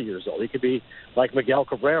he's 40 years old. He could be like Miguel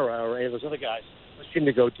Cabrera or any of those other guys who seem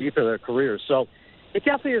to go deep in their careers. So it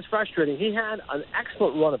definitely is frustrating. He had an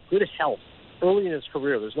excellent run of good health early in his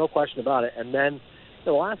career. There's no question about it. And then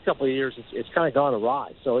the last couple of years, it's kind of gone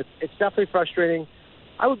awry. So it's definitely frustrating.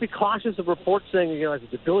 I would be cautious of reports saying, it's a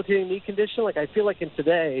debilitating knee condition. Like, I feel like in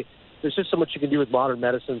today, there's just so much you can do with modern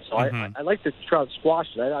medicine. So I like to try to squash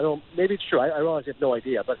it. I don't. Maybe it's true. I realize I have no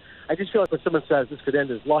idea. But I just feel like when someone says this could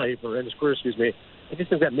end his life or end his career, I just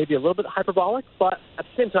think that may be a little bit hyperbolic. But at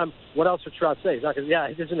the same time, what else would Trout say? He's not going to,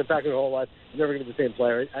 he doesn't impact your whole life. He's never going to be the same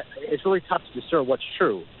player. It's really tough to discern what's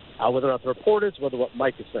true, whether or not the report is, whether what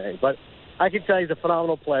Mike is saying. But I can tell you he's a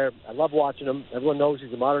phenomenal player. I love watching him. Everyone knows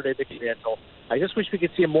he's a modern-day Mickey Mantle. I just wish we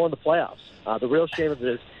could see him more in the playoffs. The real shame of it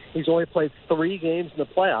is he's only played 3 games in the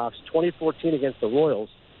playoffs, 2014 against the Royals.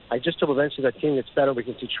 I just hope eventually that team gets better and we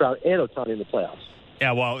can see Trout and Ohtani in the playoffs.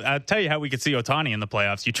 Yeah, well, I'll tell you how we could see Ohtani in the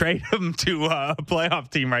playoffs. You trade him to a playoff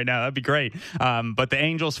team right now. That'd be great. But the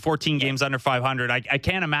Angels, 14 games under 500. I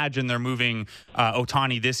can't imagine they're moving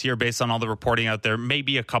Ohtani this year based on all the reporting out there.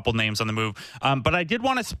 Maybe a couple names on the move. But I did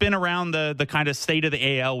want to spin around the kind of state of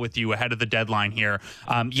the AL with you ahead of the deadline here.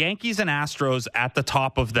 Yankees and Astros at the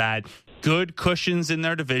top of that. Good cushions in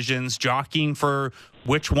their divisions, jockeying for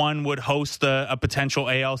which one would host a potential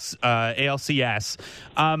ALCS.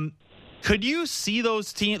 Could you see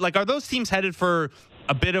those teams? Like, are those teams headed for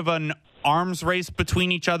a bit of an arms race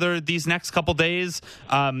between each other these next couple days?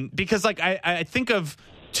 Because, like, I think of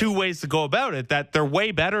two ways to go about it, that they're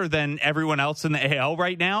way better than everyone else in the AL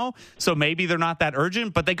right now. So maybe they're not that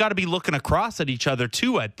urgent, but they got to be looking across at each other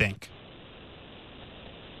too, I'd think.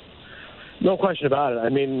 No question about it. I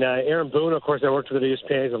mean, Aaron Boone, of course, I worked with at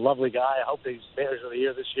ESPN. He's a lovely guy. I hope he's manager of the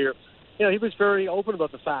year this year. You know, he was very open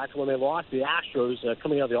about the fact when they lost the Astros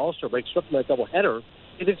coming out of the All-Star break, swept them that doubleheader.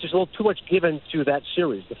 He thinks there's a little too much given to that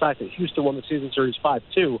series. The fact that Houston won the season series 5-2.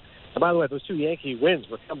 And by the way, those two Yankee wins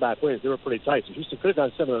were comeback wins. They were pretty tight. So Houston could have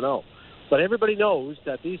gone 7-0. But everybody knows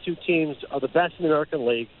that these two teams are the best in the American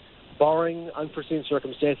League, barring unforeseen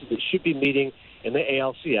circumstances. They should be meeting in the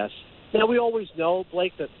ALCS. Now, we always know,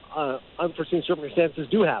 Blake, that unforeseen circumstances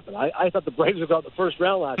do happen. I thought the Braves would go out the first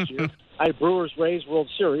round last year. I had Brewers-Rays World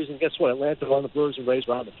Series, and guess what? Atlanta won the Brewers and Rays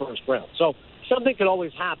round in the first round. So something could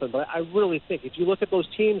always happen, but I really think if you look at those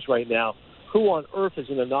teams right now, who on earth is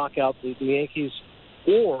going to knock out the Yankees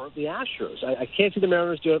or the Astros? I can't see the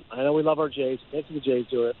Mariners do it. I know we love our Jays. I can't see the Jays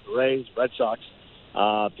do it. The Rays, Red Sox,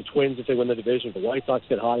 the Twins if they win the division, the White Sox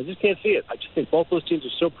get hot. I just can't see it. I just think both those teams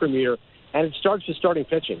are so premier. And it starts with starting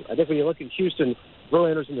pitching. I think when you look at Houston,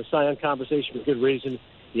 Verlander's in the Cy Young conversation for good reason.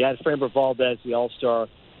 You had Framber Valdez, the All-Star.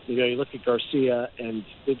 You know, you look at Garcia, and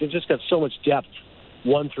they've just got so much depth,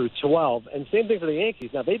 1 through 12. And same thing for the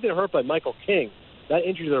Yankees. Now, they've been hurt by Michael King. That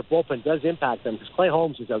injury to their bullpen does impact them because Clay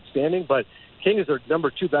Holmes is outstanding, but King is their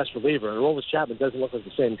number 2 best reliever, and Aroldis Chapman doesn't look like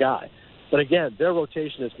the same guy. But again, their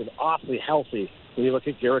rotation has been awfully healthy when you look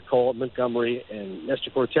at Garrett Cole, Montgomery, and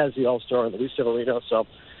Nestor Cortez, the All-Star, and Luis Severino. So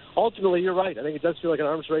ultimately, you're right. I think it does feel like an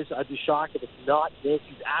arms race. I'd be shocked if it's not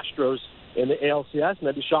Yankees-Astros in the ALCS, and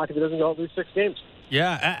I'd be shocked if it doesn't go at least 6 games.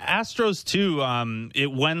 Yeah, Astros too.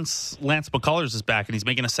 Once Lance McCullers is back and he's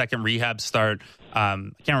making a second rehab start, I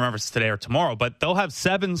can't remember if it's today or tomorrow, but they'll have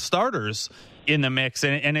 7 starters in the mix,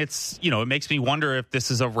 and it's, you know, it makes me wonder if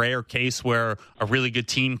this is a rare case where a really good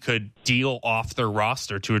team could deal off their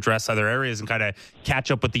roster to address other areas and kind of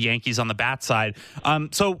catch up with the Yankees on the bat side.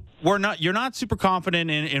 So you're not super confident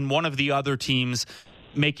in one of the other teams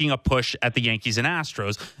making a push at the Yankees and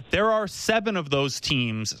Astros. There are 7 of those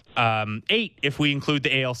teams, 8 if we include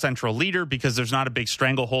the AL Central leader, because there's not a big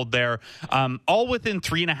stranglehold there, all within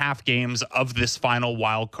 3.5 games of this final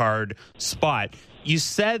wild card spot. You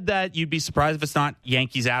said that you'd be surprised if it's not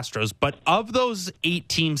Yankees Astros, but of those 8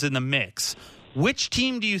 teams in the mix, which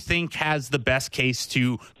team do you think has the best case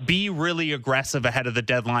to be really aggressive ahead of the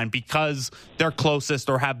deadline because they're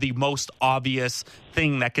closest or have the most obvious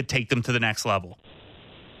thing that could take them to the next level?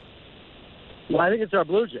 Well, I think it's our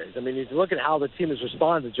Blue Jays. I mean, if you look at how the team has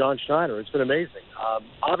responded to John Schneider, it's been amazing.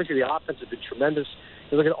 Obviously, the offense has been tremendous.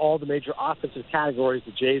 You look at all the major offensive categories,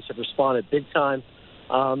 the Jays have responded big time.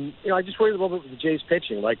 I just worry a little bit with the Jays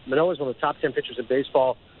pitching. Like, Manoah's one of the top 10 pitchers in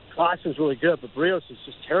baseball. Claxton's really good, but Brios is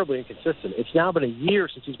just terribly inconsistent. It's now been a year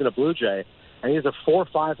since he's been a Blue Jay, and he has a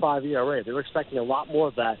 4.55 ERA. They were expecting a lot more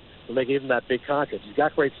of that when they gave him that big contract. He's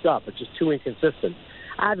got great stuff, but just too inconsistent.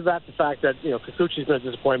 Add to that the fact that, Kikuchi's been a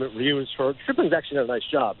disappointment. Ryu is hurt. Tripling's actually done a nice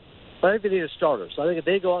job. But I think they need a starter. So I think if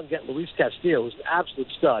they go out and get Luis Castillo, who's an absolute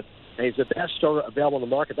stud, and he's the best starter available on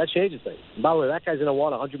the market, that changes things. And by the way, that guy's going to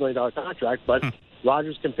want a $100 million contract, but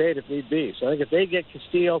Rogers can pay it if need be. So I think if they get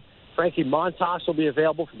Castillo, Frankie Montas will be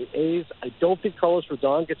available for the A's. I don't think Carlos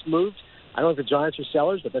Rodon gets moved. I don't think the Giants are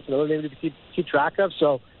sellers, but that's another name to keep track of.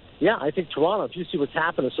 So, yeah, I think Toronto, if you see what's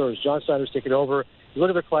happened as far as John Snyder's taken over, you look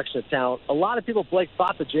at their collection of talent. A lot of people, Blake,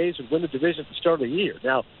 thought the Jays would win the division at the start of the year.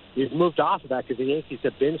 Now, you've moved off of that because the Yankees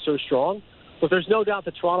have been so strong. But there's no doubt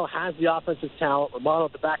that Toronto has the offensive talent. Romano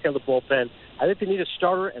at the back end of the bullpen. I think they need a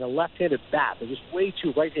starter and a left-handed bat. They're just way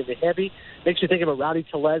too right-handed heavy. Makes you think about Rowdy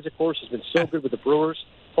Tellez, of course, has been so good with the Brewers.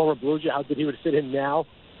 Former Blue Jay, how good he would fit in now.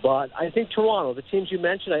 But I think Toronto, the teams you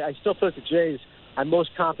mentioned, I still feel like the Jays, I'm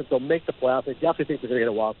most confident they'll make the playoffs. I definitely think they're going to get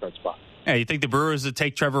a wild card spot. Yeah, you think the Brewers would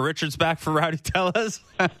take Trevor Richards back for Rowdy Tellez?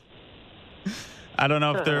 I don't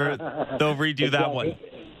know if they'll redo that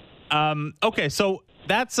one. Okay, so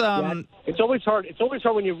that's it's always hard. It's always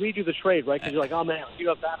hard when you redo the trade, right? Because you're like, oh man, you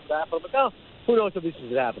have that and that. But who knows if this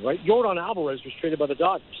is happen, right? Yordan Alvarez was traded by the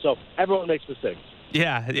Dodgers, so everyone makes mistakes.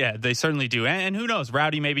 Yeah, they certainly do. And who knows?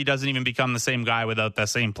 Rowdy maybe doesn't even become the same guy without the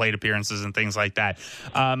same plate appearances and things like that.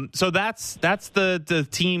 So that's the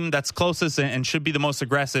team that's closest and should be the most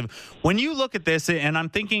aggressive. When you look at this, and I'm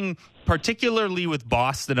thinking particularly with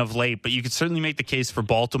Boston of late, but you could certainly make the case for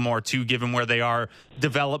Baltimore too, given where they are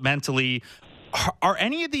developmentally. Are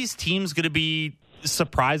any of these teams going to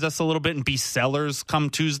surprise us a little bit and be sellers come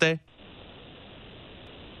Tuesday?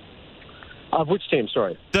 Of which team?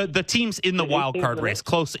 Sorry, the teams in the wild card race,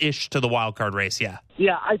 close-ish to the wild card race. Yeah.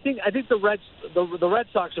 I think the Red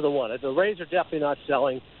Sox are the one. The Rays are definitely not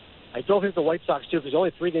selling. I don't think the White Sox do, because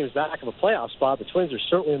only 3 games back of a playoff spot. The Twins are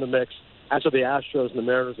certainly in the mix. As are the Astros and the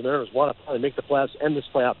Mariners. The Mariners want to finally make the playoffs, end this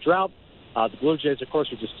playoff drought. The Blue Jays, of course,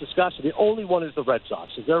 we just discussed. So the only one is the Red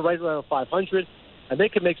Sox. So they're right around 500, and they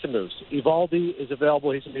can make some moves. Evaldi is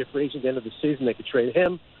available. He's going to be a free agent at the end of the season. They could trade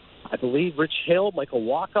him. I believe Rich Hill, Michael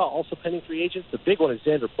Wacha, also pending free agents. The big one is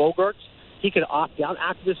Xander Bogaerts. He could opt out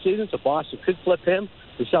after this season, so Boston could flip him.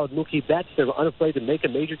 We saw with Mookie Betts, they were unafraid to make a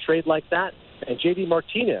major trade like that. And J.D.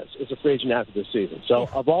 Martinez is a free agent after this season. So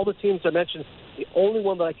of all the teams I mentioned, the only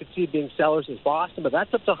one that I could see being sellers is Boston, but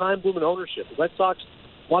that's up to Chaim Bloom and ownership. The Red Sox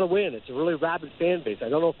want to win. It's a really rabid fan base. I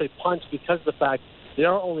don't know if they punch because of the fact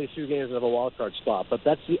there are only a few games of a wild card spot, but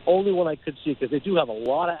that's the only one I could see because they do have a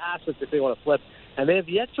lot of assets if they want to flip. And they have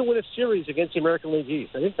yet to win a series against the American League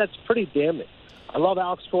East. I think that's pretty damning. I love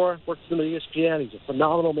Alex Cora, works for him at ESPN. He's a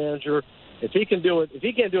phenomenal manager. If he can do it, if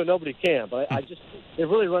he can't do it, nobody can. But they've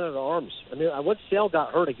really run out of arms. I mean, once Sale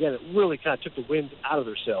got hurt again, it really kind of took the wind out of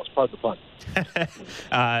their sails. Pardon the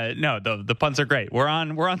pun. No, the puns are great. We're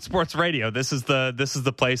on sports radio. This is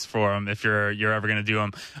the place for them if you're ever going to do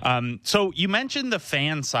them. So you mentioned the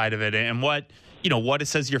fan side of it and what it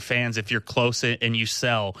says to your fans if you're close and you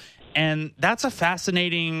sell. And that's a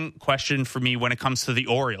fascinating question for me when it comes to the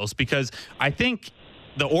Orioles, because I think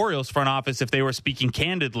the Orioles front office, if they were speaking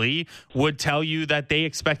candidly, would tell you that they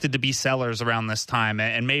expected to be sellers around this time.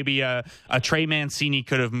 And maybe a Trey Mancini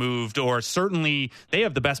could have moved, or certainly they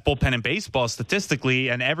have the best bullpen in baseball statistically,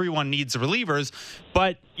 and everyone needs relievers.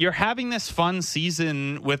 But you're having this fun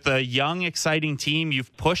season with a young, exciting team.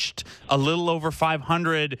 You've pushed a little over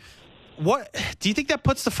 500. What do you think that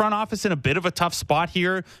puts the front office in a bit of a tough spot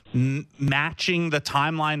here, matching the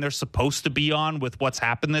timeline they're supposed to be on with what's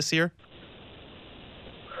happened this year?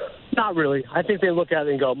 Not really. I think they look at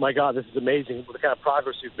it and go, my God, this is amazing with the kind of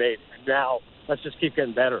progress we've made. And now let's just keep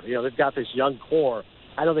getting better. They've got this young core.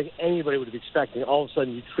 I don't think anybody would be expecting all of a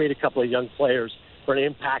sudden you trade a couple of young players for an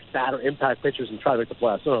impact batter, impact pitchers, and try to make the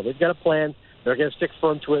playoffs. No, they've got a plan. They're going to stick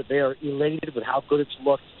firm to it. They are elated with how good it's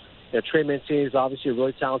looked. Trey Mancini is obviously a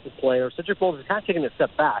really talented player. Cedric Mullins is kind of taking a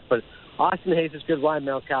step back, but Austin Hayes is good. Ryan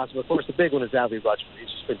Mountcastle. Of course, the big one is Adley Rutschman. He's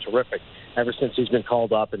just been terrific ever since he's been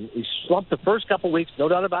called up. And he slumped the first couple of weeks, no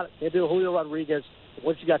doubt about it. Maybe Julio Rodriguez,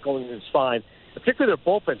 once he got going, it's fine. Particularly their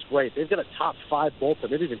bullpen's great. They've got a top 5 bullpen,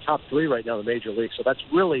 maybe even top 3 right now in the major league. So that's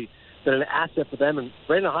really been an asset for them. And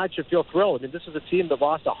Brandon Hyde should feel thrilled. I mean, this is a team that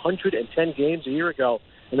lost 110 games a year ago.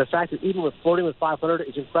 And the fact that even with flirting with 500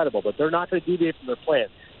 is incredible. But they're not going to deviate from their plan.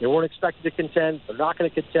 They weren't expected to contend. They're not going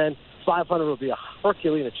to contend. 500 will be a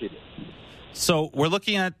Herculean achievement. So we're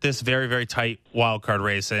looking at this very, very tight wild card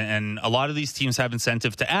race, and a lot of these teams have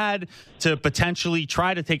incentive to add to potentially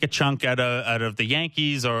try to take a chunk out of the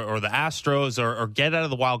Yankees or the Astros or get out of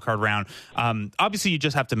the wild card round. Obviously, you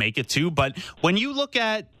just have to make it too. But when you look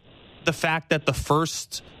at the fact that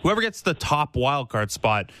whoever gets the top wild card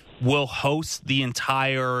spot will host the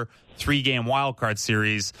entire 3-game wild card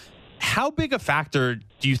series, how big a factor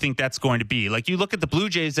do you think that's going to be? Like, you look at the Blue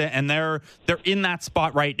Jays and they're in that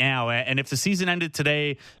spot right now. And if the season ended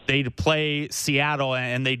today, they'd play Seattle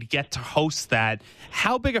and they'd get to host that.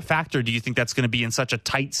 How big a factor do you think that's going to be in such a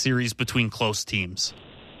tight series between close teams?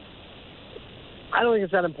 I don't think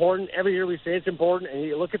it's that important. Every year we say it's important, and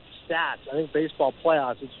you look at the stats. I think baseball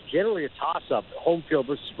playoffs, it's generally a toss-up, home field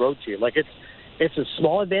versus road team. Like, it's a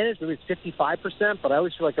small advantage, maybe it's 55%, but I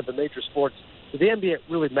always feel like at the major sports, the NBA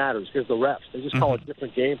really matters because the refs, they just call it a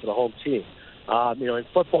different game for the home team. In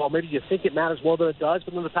football, maybe you think it matters more than it does,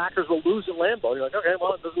 but then the Packers will lose at Lambeau. You're like, okay,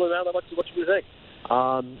 well, it doesn't really matter that much. What do you think?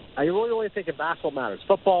 I really only think in basketball matters.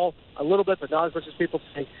 Football, a little bit, but not as much as people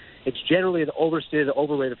think. It's generally an overstated,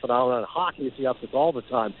 overrated phenomenon. In hockey, you see upsets all the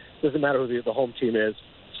time. Doesn't matter who the home team is.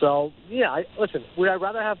 So, yeah, listen, would I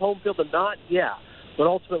rather have home field than not? Yeah. But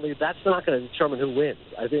ultimately, that's not going to determine who wins.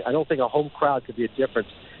 I don't think a home crowd could be a difference,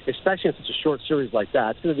 especially in such a short series like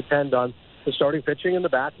that. It's going to depend on the starting pitching and the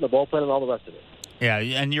bats and the bullpen and all the rest of it. Yeah,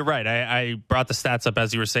 and you're right. I brought the stats up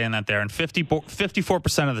as you were saying that there, and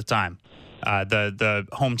 54% of the time, the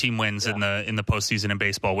home team wins in the postseason in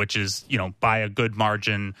baseball, which is, by a good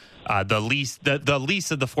margin, the least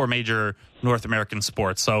of the four major North American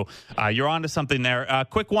sports. So you're onto something there.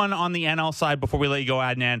 Quick one on the NL side before we let you go,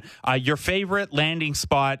 Adnan. Your favorite landing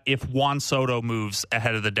spot if Juan Soto moves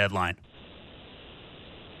ahead of the deadline?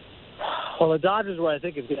 Well, the Dodgers, what I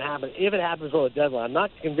think is going to happen, if it happens for the deadline, I'm not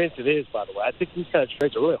convinced it is, by the way. I think these kind of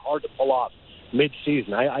trades are really hard to pull off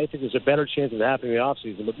mid-season. I think there's a better chance of it happening in the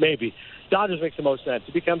offseason, but maybe. Dodgers makes the most sense.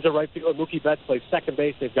 It becomes a right fielder. Mookie Betts plays second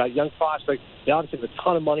base. They've got young prospects. They obviously have a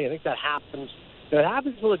ton of money. I think that happens. If it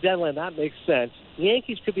happens for the deadline, that makes sense. The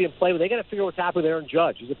Yankees could be in play, but they got to figure out what's happening with Aaron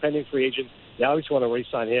Judge. He's a pending free agent. They always want to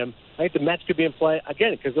re-sign him. I think the Mets could be in play,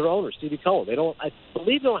 again, because their owner, Stevie Cohen. I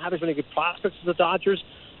believe they don't have as many good prospects as the Dodgers,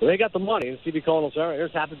 but they got the money, and Stevie Cohen will say, all right,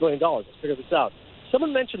 here's $500 million. Let's figure this out.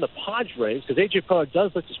 Someone mentioned the Padres, because A.J. Preller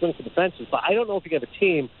does look to swing for the fences, but I don't know if you can have a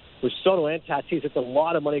team with Soto and Tatis. It's a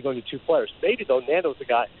lot of money going to two players. Maybe, though, Nando's the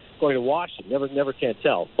guy going to Washington. Never can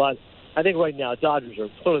tell. But I think right now, Dodgers are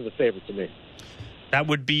clearly the favorite to me. That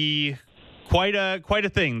would be quite a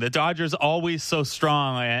thing. The Dodgers always so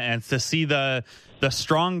strong, and to see the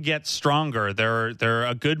strong get stronger. They're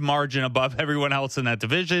a good margin above everyone else in that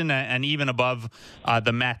division, and even above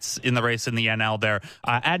the Mets in the race in the NL there.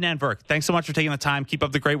 Adnan Virk, thanks so much for taking the time. Keep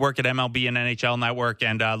up the great work at MLB and NHL Network,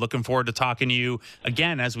 and looking forward to talking to you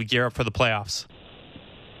again as we gear up for the playoffs.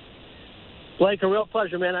 Blake, a real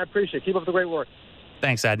pleasure, man. I appreciate it. Keep up the great work.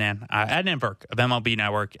 Thanks, Adnan. Adnan Virk of MLB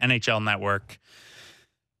Network, NHL Network.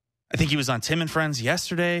 I think he was on Tim and Friends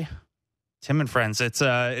yesterday. Tim and Friends.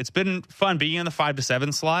 It's been fun being in the 5 to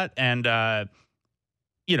 7 slot, and the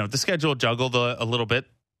schedule juggled a little bit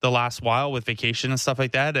the last while with vacation and stuff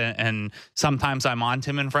like that. And sometimes I'm on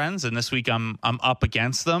Tim and Friends, and this week I'm up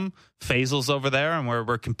against them. Faisal's over there, and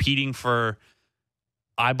we're competing for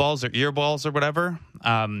eyeballs or earballs or whatever.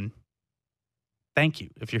 Thank you,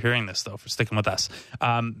 if you're hearing this, though, for sticking with us.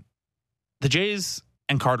 The Jays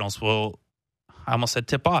and Cardinals will, I almost said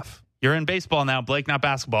tip off. You're in baseball now, Blake, not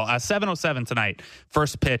basketball. 7:07 tonight,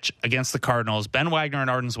 first pitch against the Cardinals. Ben Wagner and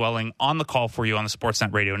Arden Zwelling on the call for you on the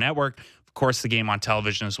Sportsnet Radio Network. Of course, the game on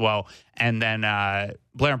television as well. And then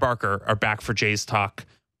Blair and Barker are back for Jays Talk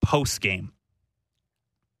post-game.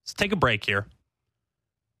 Let's take a break here.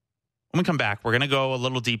 When we come back, we're going to go a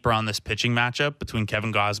little deeper on this pitching matchup between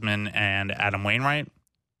Kevin Gausman and Adam Wainwright.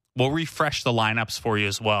 We'll refresh the lineups for you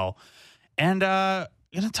as well. And going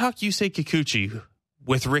to talk Yusei Kikuchi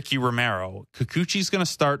with Ricky Romero. Kikuchi's going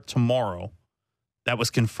to start tomorrow. That was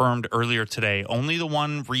confirmed earlier today. Only the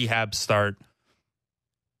one rehab start.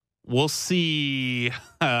 We'll see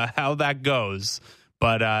how that goes.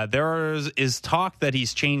 But there is talk that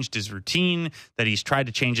he's changed his routine, that he's tried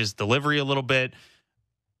to change his delivery a little bit.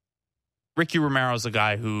 Ricky Romero's a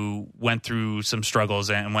guy who went through some struggles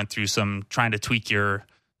and went through some trying to tweak your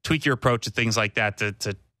approach to things like that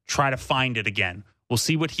to try to find it again. We'll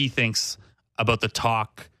see what he thinks about the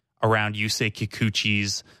talk around Yusei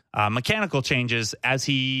Kikuchi's mechanical changes as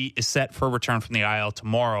he is set for a return from the IL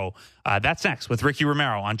tomorrow. That's next with Ricky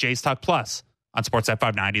Romero on Jays Talk Plus on Sportsnet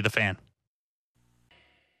 590 The Fan.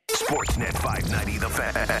 Sportsnet 590 The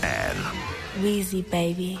Fan. Wheezy,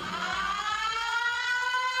 baby.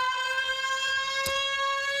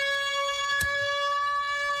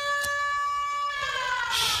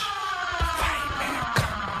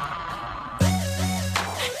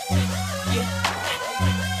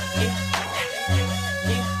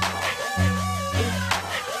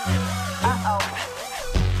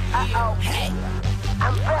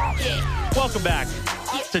 Welcome back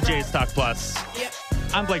to Jays Talk Plus.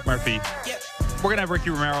 I'm Blake Murphy. We're going to have Ricky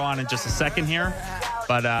Romero on in just a second here.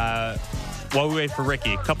 But while we wait for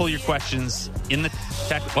Ricky, a couple of your questions in the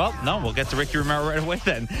text. Well, no, we'll get to Ricky Romero right away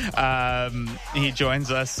then. He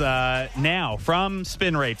joins us now from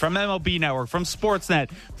Spin Rate, from MLB Network, from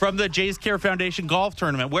Sportsnet, from the Jays Care Foundation Golf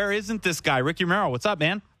Tournament. Where isn't this guy? Ricky Romero, what's up,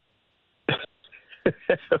 man?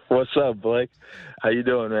 What's up, Blake? How you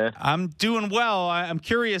doing, man? I'm doing well. I'm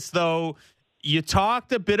curious, though. You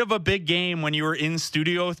talked a bit of a big game when you were in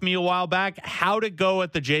studio with me a while back. How'd it go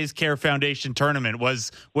at the Jays Care Foundation tournament?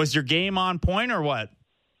 Was your game on point or what?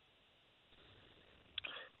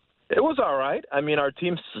 It was all right. I mean, our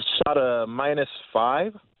team shot a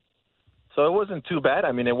 -5, so it wasn't too bad.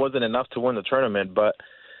 I mean, it wasn't enough to win the tournament, but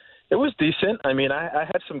it was decent. I mean, I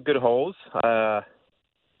had some good holes.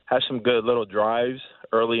 Had some good little drives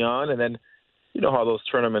early on, and then you know how those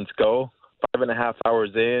tournaments go. 5.5 hours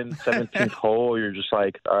in, 17th hole, you're just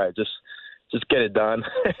like, all right, just get it done.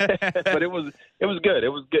 But it was good. It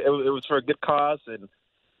was good. It was for a good cause, and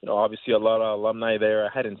you know, obviously a lot of alumni there. I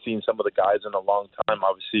hadn't seen some of the guys in a long time,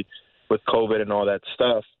 obviously with COVID and all that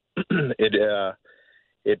stuff.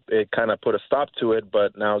 it kind of put a stop to it.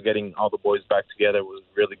 But now getting all the boys back together was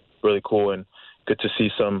really, really cool, and good to see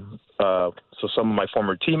some of my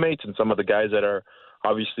former teammates and some of the guys that are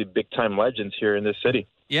obviously big-time legends here in this city.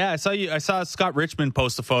 Yeah, I saw Scott Richmond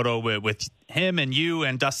post a photo with him and you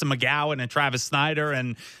and Dustin McGowan and Travis Snyder,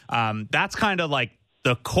 and that's kind of like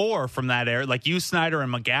the core from that era. Like you, Snyder,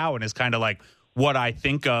 and McGowan is kind of like what I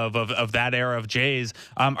think of that era of Jays.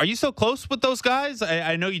 Are you so close with those guys?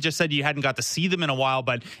 I know you just said you hadn't got to see them in a while,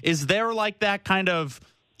 but is there like that kind of,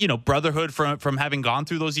 brotherhood from having gone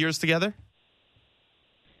through those years together?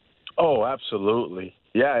 Oh, absolutely.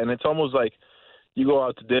 Yeah, and it's almost like you go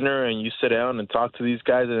out to dinner and you sit down and talk to these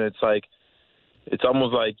guys, and it's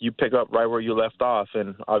almost like you pick up right where you left off.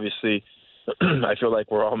 And obviously, I feel like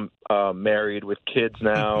we're all married with kids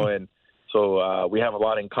now, and so we have a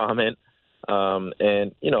lot in common.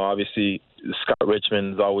 And obviously, Scott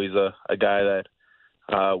Richmond is always a guy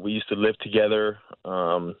that we used to live together,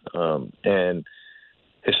 and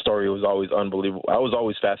his story was always unbelievable. I was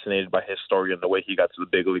always fascinated by his story and the way he got to the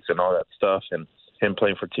big leagues and all that stuff, and him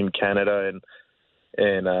playing for Team Canada,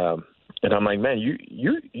 and I'm like, man,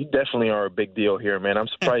 you definitely are a big deal here, man. I'm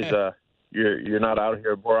surprised you're not out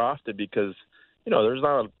here more often, because there's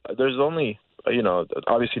only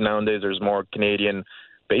obviously nowadays there's more Canadian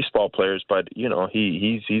baseball players, but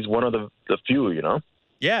he's one of the few.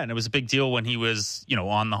 Yeah, and it was a big deal when he was,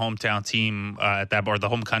 on the hometown team or the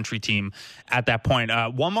home country team at that point.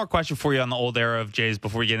 One more question for you on the old era of Jays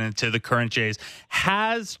before we get into the current Jays.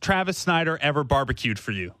 Has Travis Snyder ever barbecued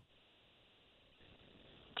for you?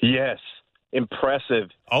 Yes. Impressive.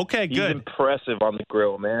 Okay, good. He's impressive on the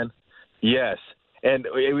grill, man. Yes. And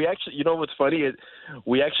we actually, what's funny is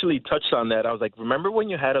we actually touched on that. I was like, remember when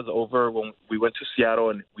you had us over when we went to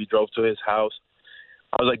Seattle and we drove to his house?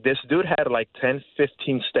 I was like, this dude had like 10,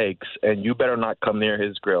 15 steaks, and you better not come near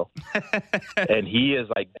his grill. And he is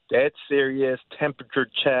like dead serious, temperature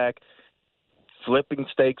check, flipping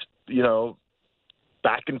steaks,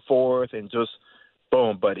 back and forth, and just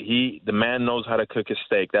boom. But the man knows how to cook his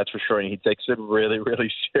steak, that's for sure, and he takes it really, really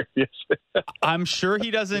serious. I'm sure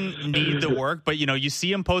he doesn't need the work, but you see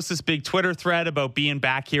him post this big Twitter thread about being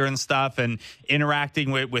back here and stuff, and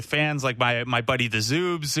interacting with fans like my buddy the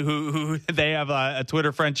Zoobs, who they have a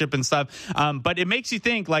Twitter friendship and stuff. But it makes you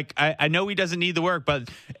think. Like I know he doesn't need the work, but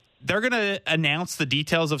they're going to announce the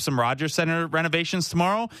details of some Rogers Center renovations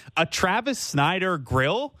tomorrow. A Travis Snyder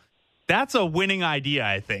grill, that's a winning idea,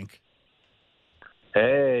 I think.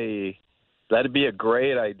 Hey, that'd be a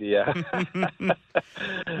great idea.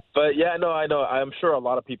 But yeah, no, I know. I'm sure a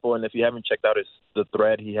lot of people, and if you haven't checked out the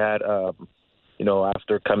thread he had,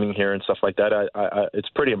 after coming here and stuff like that, it's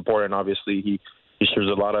pretty important. Obviously, he shares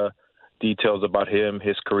a lot of details about him,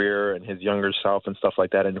 his career, and his younger self and stuff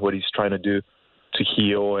like that, and what he's trying to do to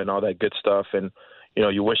heal and all that good stuff. And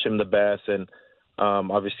you wish him the best. And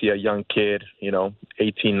obviously, a young kid,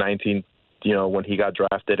 18, 19. When he got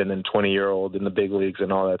drafted, and then 20-year-old in the big leagues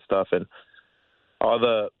and all that stuff, and all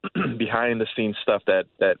the behind-the-scenes stuff that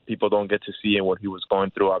people don't get to see and what he was going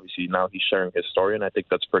through. Obviously, now he's sharing his story, and I think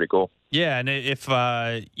that's pretty cool. Yeah, and if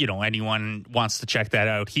anyone wants to check that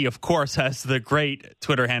out, he, of course, has the great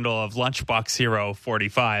Twitter handle of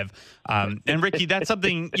LunchboxHero45. And, Ricky, that's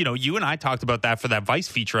something, you and I talked about that for that Vice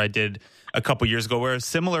feature I did a couple years ago, where it's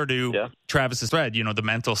similar to Travis's thread, the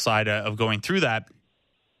mental side of going through that.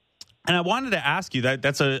 And I wanted to ask you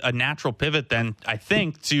that's a natural pivot then, I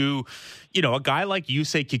think, to, a guy like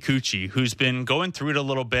Yusei Kikuchi, who's been going through it a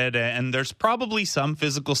little bit, and there's probably some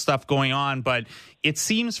physical stuff going on, but it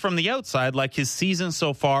seems from the outside like his season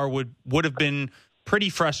so far would have been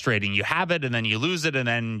pretty frustrating. You have it, and then you lose it, and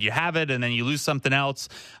then you have it, and then you lose something else.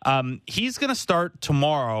 He's going to start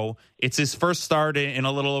tomorrow. It's his first start in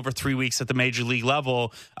a little over 3 weeks at the major league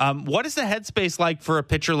level. What is the headspace like for a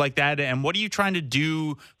pitcher like that, and what are you trying to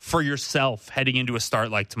do for yourself heading into a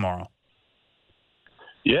start like tomorrow?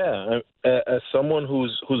 Yeah, as someone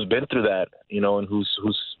who's been through that, and who's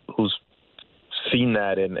seen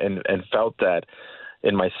that and felt that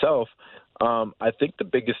in myself, I think the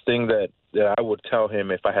biggest thing that I would tell him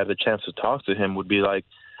if I had the chance to talk to him would be like,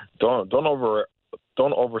 don't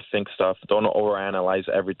overthink stuff. Don't overanalyze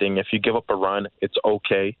everything. If you give up a run, it's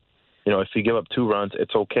okay. If you give up 2 runs,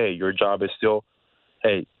 it's okay. Your job is still,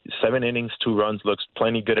 7 innings, 2 runs looks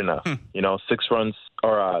plenty good enough. 6 runs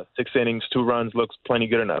or 6 innings, 2 runs looks plenty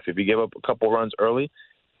good enough. If you give up a couple runs early,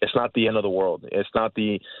 it's not the end of the world. It's not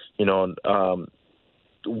the,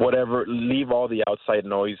 whatever, leave all the outside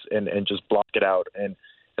noise and just block it out. And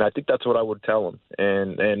I think that's what I would tell him.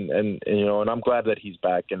 And I'm glad that he's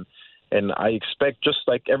back. And And I expect, just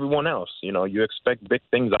like everyone else, you expect big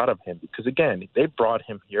things out of him because, again, they brought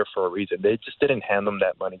him here for a reason. They just didn't hand him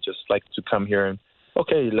that money just like to come here and,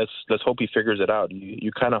 okay, let's hope he figures it out.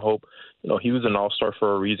 You kind of hope, he was an all-star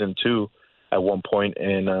for a reason too at one point,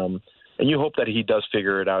 and you hope that he does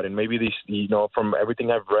figure it out. And maybe these, from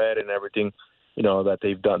everything I've read and everything, that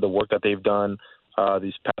they've done, the work that they've done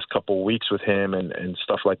these past couple of weeks with him and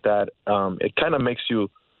stuff like that, it kind of makes you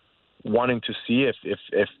wanting to see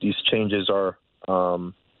if these changes are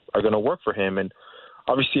going to work for him. And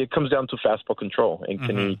obviously, it comes down to fastball control. And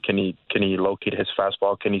can he locate his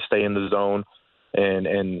fastball? Can he stay in the zone?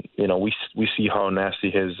 And we see how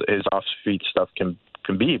nasty his off speed stuff can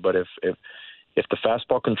be. But if the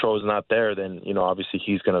fastball control is not there, then obviously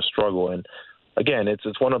he's going to struggle. And again,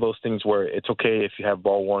 it's one of those things where it's okay if you have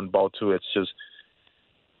ball one, ball two. It's just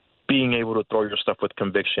being able to throw your stuff with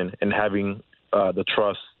conviction and having the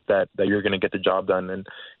trust that you're going to get the job done. And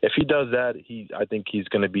if he does that, I think he's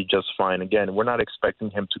going to be just fine. Again, we're not expecting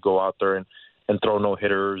him to go out there and throw no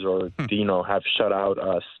hitters or have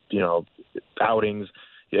shutout outings.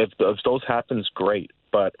 If those happens, great.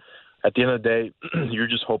 But at the end of the day, you're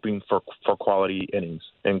just hoping for quality innings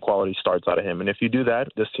and quality starts out of him. And if you do that,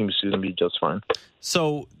 this team's going to be just fine.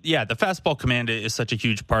 So, yeah, the fastball command is such a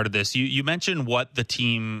huge part of this. You mentioned what the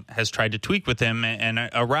team has tried to tweak with him, and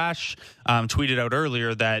Arash tweeted out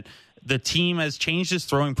earlier that the team has changed his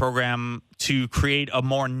throwing program to create a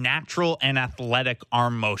more natural and athletic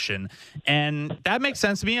arm motion. And that makes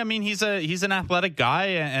sense to me. I mean, he's an athletic guy,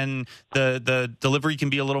 and the delivery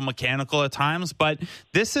can be a little mechanical at times, but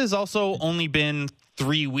this has also only been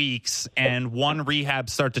 3 weeks and one rehab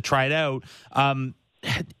start to try it out.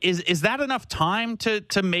 Is that enough time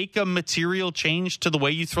to make a material change to the way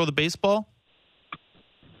you throw the baseball?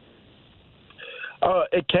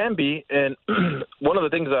 It can be, and one of the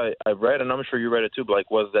things I read, and I'm sure you read it too,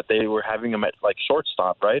 Blake, was that they were having him at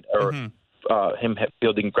shortstop, right? Or him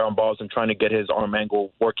fielding ground balls and trying to get his arm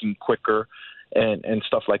angle working quicker and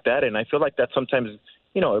stuff like that. And I feel like that sometimes,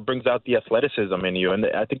 it brings out the athleticism in you, and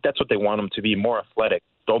I think that's what they want him to be, more athletic.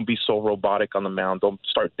 Don't be so robotic on the mound. Don't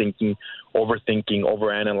start overthinking,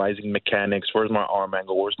 overanalyzing mechanics. Where's my arm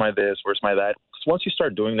angle? Where's my this? Where's my that? Because once you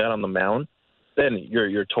start doing that on the mound, then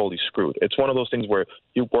you're totally screwed. It's one of those things where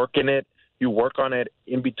you work on it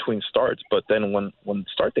in between starts, but then when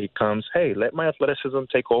start date comes, hey, let my athleticism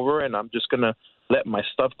take over, and I'm just gonna let my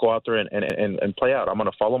stuff go out there and play out. I'm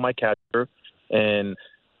gonna follow my catcher, and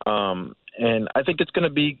I think it's gonna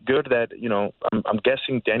be good that I'm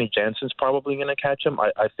guessing Danny Jansen's probably gonna catch him.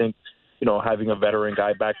 I think having a veteran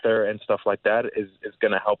guy back there and stuff like that is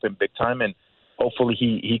gonna help him big time, and hopefully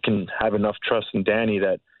he can have enough trust in Danny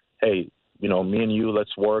that, hey, me and you,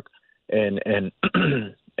 let's work and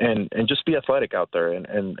just be athletic out there.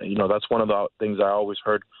 And that's one of the things I always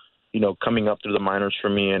heard, coming up through the minors for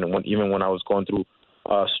me. And even when I was going through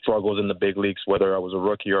struggles in the big leagues, whether I was a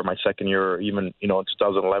rookie or my second year, or even, in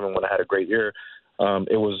 2011 when I had a great year,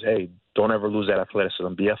 it was, hey, don't ever lose that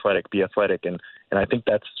athleticism. Be athletic. And I think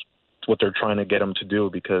that's what they're trying to get him to do,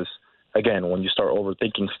 because, again, when you start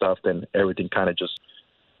overthinking stuff, then everything kind of just,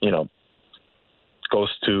 goes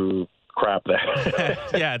to crap there.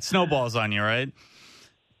 Yeah, it snowballs on you, right?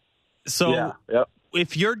 So yeah, yep.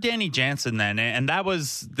 If you're Danny Jansen then, and that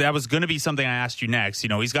was going to be something I asked you next,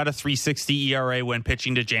 he's got a 3.60 ERA when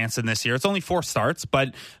pitching to Jansen this year. It's only 4 starts,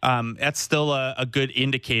 but that's still a good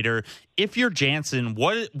indicator. If you're Jansen,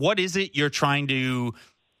 what is it you're trying to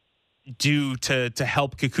do to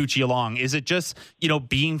help Kikuchi along? Is it just,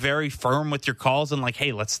 being very firm with your calls and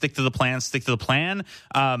hey, let's stick to the plan?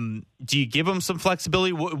 Do you give him some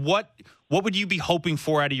flexibility? What would you be hoping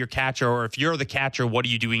for out of your catcher? Or if you're the catcher, what are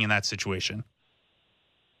you doing in that situation?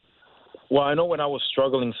 Well, I know when I was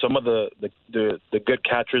struggling, some of the good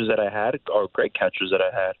catchers that I had, or great catchers that I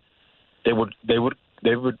had, they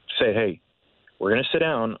would say, hey, we're going to sit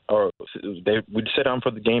down, or they would sit down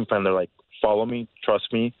for the game plan. They're like, follow me,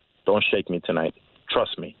 trust me, don't shake me tonight.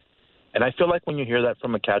 Trust me. And I feel like when you hear that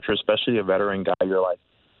from a catcher, especially a veteran guy, you're like,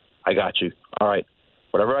 I got you. All right.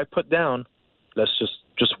 Whatever I put down, let's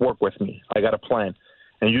just work with me. I got a plan.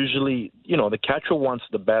 And usually, the catcher wants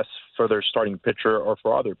the best for their starting pitcher or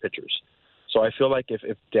for other pitchers. So I feel like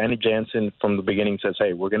if Danny Jansen from the beginning says,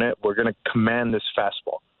 hey, we're gonna command this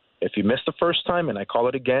fastball. If you miss the first time and I call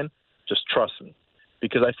it again, just trust me.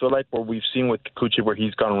 Because I feel like what we've seen with Kikuchi where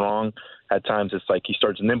he's gone wrong, at times it's like he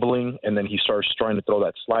starts nibbling and then he starts trying to throw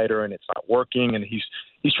that slider and it's not working, and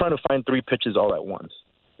he's trying to find 3 pitches all at once.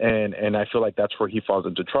 And I feel like that's where he falls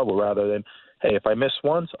into trouble, rather than, hey, if I miss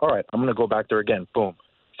once, all right, I'm going to go back there again. Boom.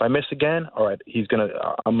 If I miss again, all right,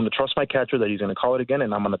 I'm going to trust my catcher that he's going to call it again,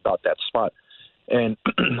 and I'm going to dot that spot. And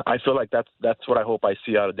I feel like that's what I hope I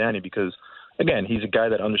see out of Danny because, again, he's a guy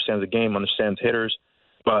that understands the game, understands hitters,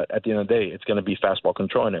 but at the end of the day, it's going to be fastball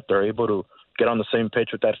control. And if they're able to get on the same pitch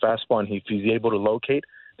with that fastball and if he's able to locate,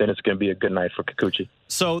 then it's going to be a good night for Kikuchi.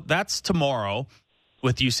 So that's tomorrow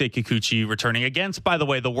with Yusei Kikuchi returning against, by the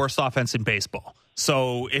way, the worst offense in baseball.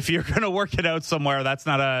 So if you're going to work it out somewhere, that's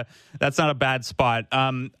not a bad spot.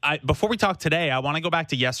 Before we talk today, I want to go back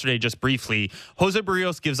to yesterday just briefly. Jose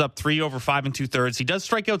Barrios gives up 3 over 5 2/3. He does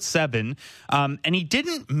strike out 7, and he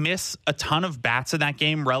didn't miss a ton of bats in that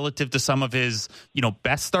game relative to some of his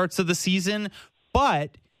best starts of the season, but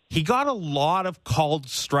he got a lot of called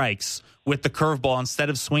strikes with the curveball instead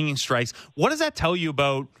of swinging strikes. What does that tell you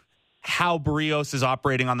about how Barrios is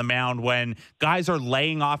operating on the mound when guys are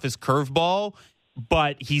laying off his curveball,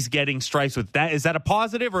 but he's getting strikes with that? Is that a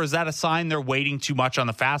positive, or is that a sign they're waiting too much on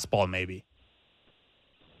the fastball maybe?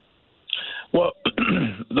 Well,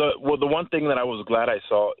 the one thing that I was glad I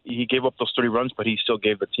saw, he gave up those 3 runs, but he still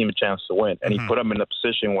gave the team a chance to win, and he put them in a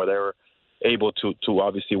position where they were able to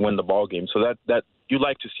obviously win the ball game. So that you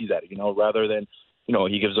like to see that, rather than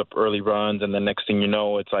he gives up early runs and the next thing you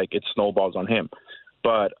know, it's like it snowballs on him.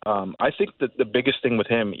 But I think that the biggest thing with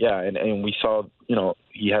him, and we saw,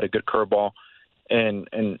 he had a good curveball, and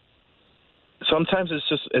sometimes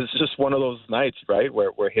it's just one of those nights, right,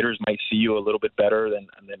 where hitters might see you a little bit better than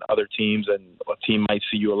other teams, and a team might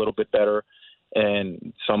see you a little bit better,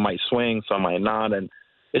 and some might swing, some might not, and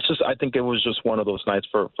it's just, I think it was just one of those nights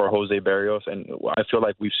for Jose Barrios, and I feel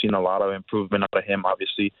like we've seen a lot of improvement out of him.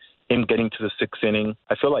 Obviously, him getting to the 6th inning,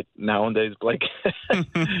 I feel like nowadays, Blake,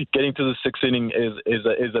 getting to the 6th inning is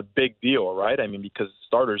a big deal, right? I mean, because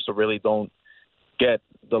starters really don't get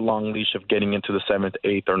the long leash of getting into the 7th,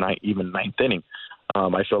 8th, or 9th, even 9th inning.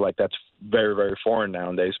 I feel like that's very, very foreign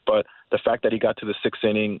nowadays. But the fact that he got to the 6th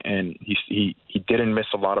inning and he didn't miss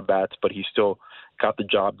a lot of bats, but he still got the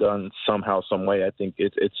job done somehow, some way, I think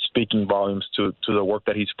it's speaking volumes to the work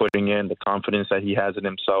that he's putting in, the confidence that he has in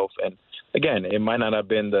himself. And again, it might not have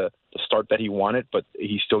been the start that he wanted, but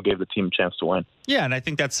he still gave the team a chance to win. Yeah, and I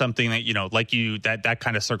think that's something that that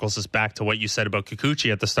kind of circles us back to what you said about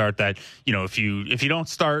Kikuchi at the start, that if you don't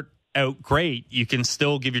start out great, you can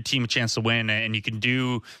still give your team a chance to win, and you can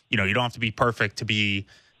do, you don't have to be perfect to be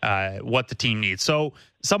what the team needs. So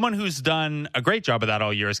someone who's done a great job of that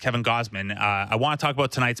all year is Kevin Gausman. I want to talk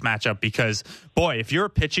about tonight's matchup because, boy, if you're a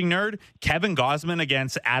pitching nerd, Kevin Gausman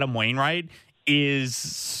against Adam Wainwright is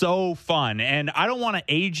so fun. And I don't want to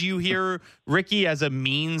age you here, Ricky, as a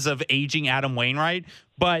means of aging Adam Wainwright,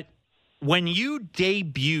 but when you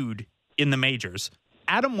debuted in the majors,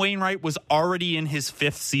 Adam Wainwright was already in his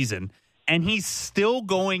 5th season, and he's still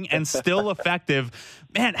going and still effective.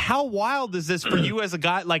 Man, how wild is this for you as a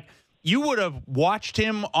guy? Like, you would have watched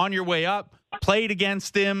him on your way up, played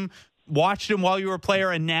against him, watched him while you were a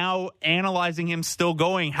player, and now analyzing him still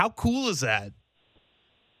going. How cool is that?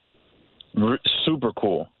 Super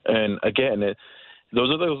cool. And again,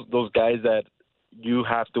 those are those guys that you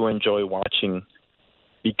have to enjoy watching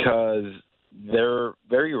because they're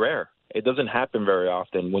very rare. It doesn't happen very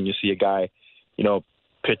often when you see a guy,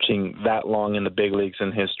 pitching that long in the big leagues,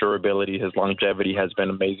 and his durability, his longevity has been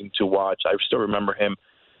amazing to watch. I still remember him,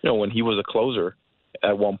 when he was a closer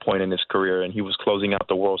at one point in his career, and he was closing out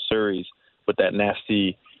the World Series with that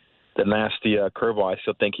nasty curveball. I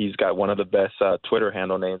still think he's got one of the best Twitter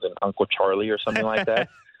handle names, in Uncle Charlie or something like that.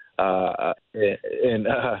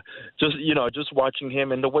 Just watching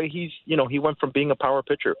him and the way he went from being a power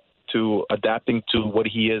pitcher to adapting to what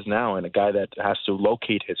he is now, and a guy that has to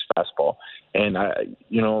locate his fastball. And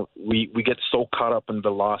we get so caught up in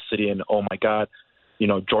velocity and, oh my God,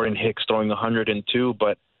 Jordan Hicks throwing 102,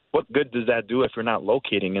 but what good does that do if you're not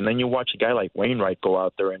locating? And then you watch a guy like Wainwright go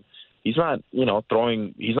out there, and he's not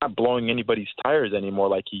blowing anybody's tires anymore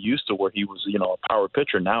like he used to, where he was, a power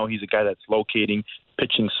pitcher. Now he's a guy that's locating,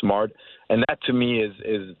 pitching smart. And that to me is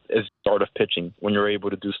the art of pitching, when you're able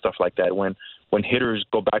to do stuff like that. When hitters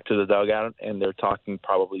go back to the dugout and they're talking,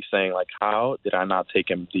 probably saying like, how did I not take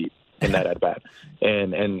him deep in that at bat?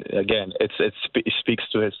 And again, it speaks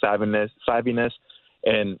to his savviness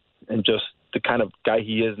and just the kind of guy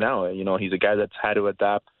he is now. He's a guy that's had to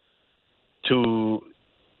adapt to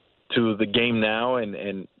the game now,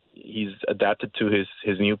 and he's adapted to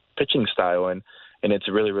his new pitching style, and it's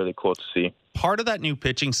really, really cool to see. Part of that new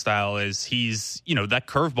pitching style is he's, that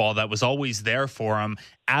curveball that was always there for him.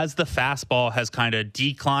 As the fastball has kind of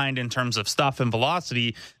declined in terms of stuff and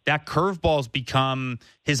velocity, that curveball's become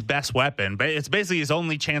his best weapon. But it's basically his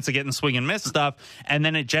only chance of getting swing and miss stuff. And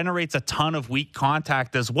then it generates a ton of weak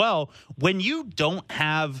contact as well. When you don't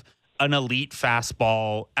have an elite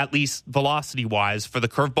fastball, at least velocity wise, for the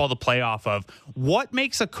curveball to play off of. What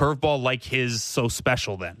makes a curveball like his so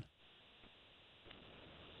special then?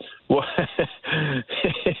 Well,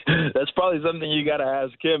 that's probably something you got to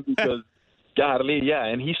ask him because, golly, yeah,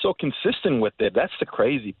 and he's so consistent with it. That's the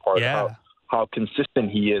crazy part, how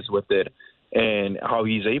consistent he is with it and how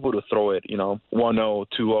he's able to throw it, 1-0,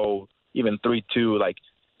 2-0, even 3-2. Like,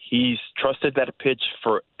 he's trusted that pitch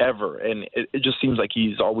forever, and it just seems like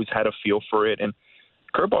he's always had a feel for it. And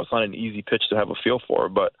curveball's not an easy pitch to have a feel for,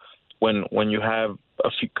 but when you have a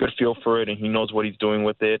good feel for it and he knows what he's doing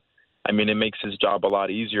with it, I mean, it makes his job a lot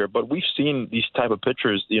easier. But we've seen these type of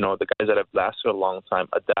pitchers, the guys that have lasted a long time,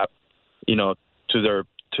 adapt,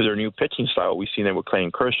 to their new pitching style. We've seen it with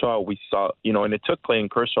Clayton Kershaw. We saw, and it took Clayton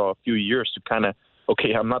Kershaw a few years to kind of,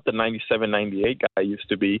 okay, I'm not the 97, 98 guy I used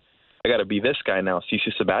to be. I got to be this guy now.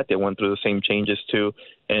 CC Sabathia went through the same changes too,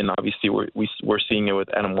 and obviously we're seeing it with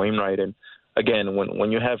Adam Wainwright. And again,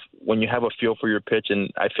 when you have a feel for your pitch, and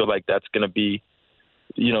I feel like that's going to be,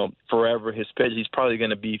 forever his pitch. He's probably going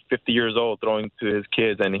to be 50 years old throwing to his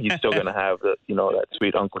kids, and he's still going to have that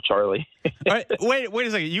sweet Uncle Charlie. All right, wait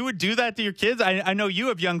a second. You would do that to your kids? I know you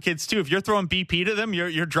have young kids too. If you're throwing BP to them,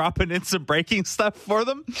 you're dropping in some breaking stuff for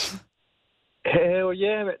them. Hell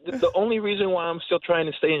yeah! The only reason why I'm still trying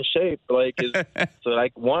to stay in shape, is so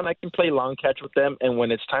one, I can play long catch with them, and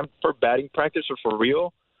when it's time for batting practice or for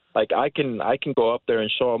real, I can go up there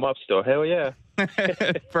and show them up still. Hell yeah!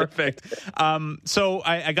 Perfect. So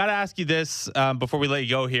I got to ask you this before we let you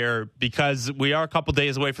go here, because we are a couple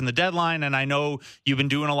days away from the deadline, and I know you've been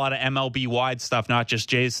doing a lot of MLB-wide stuff, not just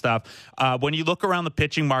Jays stuff. When you look around the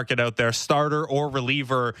pitching market out there, starter or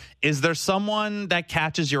reliever, is there someone that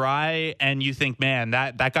catches your eye and you think, man,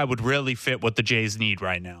 that guy would really fit what the Jays need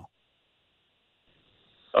right now?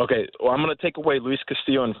 Okay, well, I'm going to take away Luis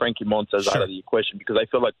Castillo and Frankie Montas out of the equation because I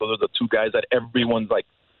feel like those are the two guys that everyone's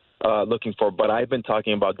looking for. But I've been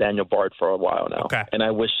talking about Daniel Bard for a while now. Okay. And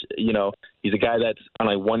I wish, he's a guy that's on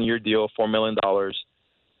a one-year deal, $4 million,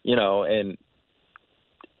 and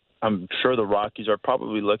I'm sure the Rockies are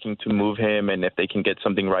probably looking to move him and if they can get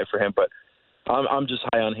something right for him. But I'm just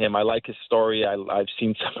high on him. I like his story. I've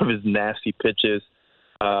seen some of his nasty pitches.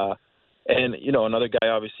 And, another guy,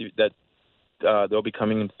 obviously, that they'll be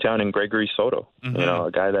coming into town in Gregory Soto,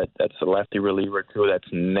 a guy that's a lefty reliever too. That's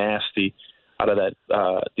nasty out of that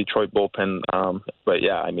Detroit bullpen. But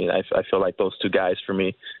yeah, I mean, I feel like those two guys for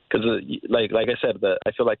me, because like I said,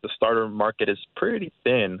 I feel like the starter market is pretty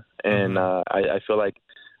thin, and I feel like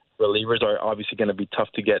relievers are obviously going to be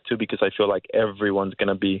tough to get to because I feel like everyone's going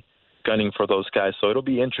to be gunning for those guys. So it'll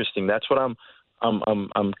be interesting. That's what I'm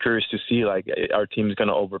curious to see, our team's going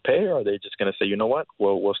to overpay, or are they just going to say, you know what,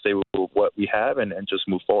 we'll stay with what we have and just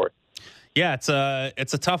move forward? Yeah, it's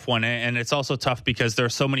a tough one, and it's also tough because there are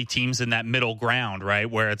so many teams in that middle ground, right,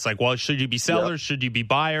 where it's like, well, should you be sellers, should you be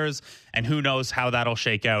buyers, and who knows how that'll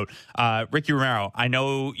shake out. Ricky Romero, I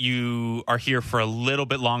know you are here for a little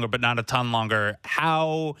bit longer, but not a ton longer.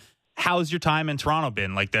 How's your time in Toronto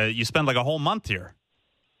been? You spend a whole month here.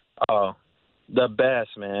 Oh, the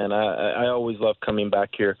best, man. I always love coming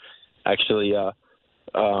back here. Actually,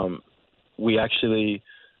 we actually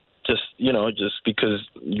just because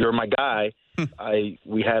you're my guy,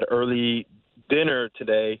 we had early dinner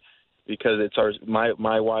today because it's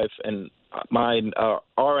my wife and mine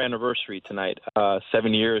our anniversary tonight.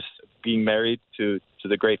 7 years being married to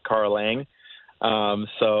the great Carl Lang.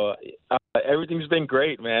 So everything's been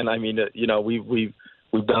great, man. I mean,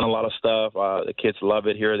 We've done a lot of stuff. The kids love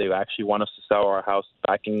it here. They actually want us to sell our house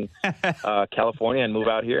back in California and move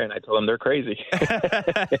out here, and I told them they're crazy.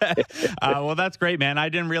 Well, that's great, man. I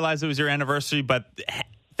didn't realize it was your anniversary, but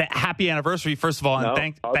happy anniversary, first of all,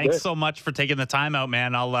 and thanks so much for taking the time out,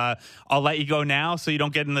 man. I'll let you go now so you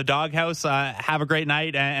don't get in the doghouse. Have a great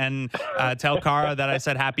night, and tell Cara that I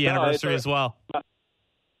said happy anniversary as well.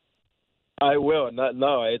 I will.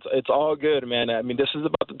 No, it's all good, man. I mean, this is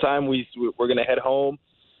about the time we're going to head home.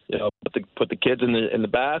 Put the kids in the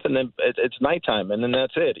bath, and then it's nighttime, and then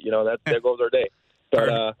that's it. There goes our day.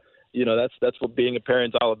 But that's what being a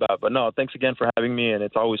parent's all about. But no, thanks again for having me, and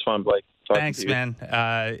it's always fun, Blake. Thanks, man.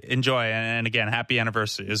 Enjoy, and again, happy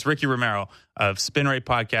anniversary. It's Ricky Romero of Spin Rate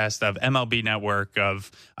Podcast, of MLB Network, of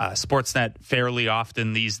Sportsnet fairly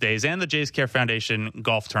often these days, and the Jays Care Foundation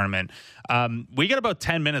Golf Tournament. We got about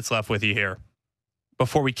 10 minutes left with you here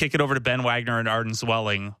before we kick it over to Ben Wagner and Arden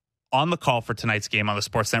Zwelling on the call for tonight's game on the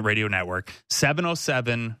Sportsnet Radio Network.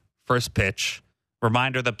 7:07 first pitch.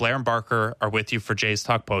 Reminder that Blair and Barker are with you for Jays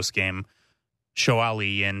Talk postgame. Show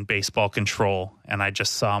Ali in baseball control, and I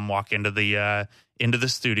just saw him walk into the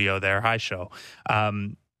studio there. Hi, Show.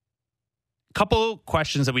 couple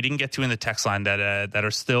questions that we didn't get to in the text line that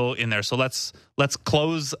are still in there. So let's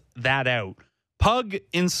close that out. Pug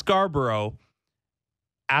in Scarborough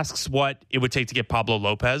asks what it would take to get Pablo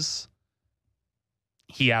Lopez.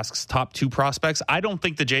 He asks top 2 prospects. I don't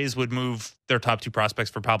think the Jays would move their top 2 prospects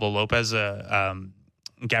for Pablo Lopez,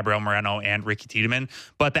 Gabriel Moreno and Ricky Tiedemann.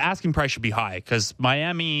 But the asking price should be high because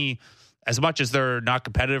Miami, as much as they're not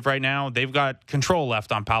competitive right now, they've got control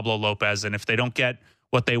left on Pablo Lopez. And if they don't get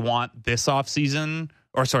what they want this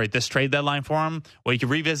this trade deadline for him, well, you can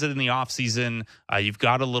revisit in the offseason. You've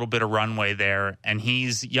got a little bit of runway there. And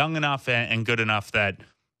he's young enough and good enough that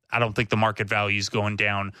I don't think the market value is going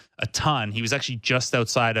down a ton. He was actually just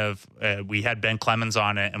outside of, we had Ben Clemens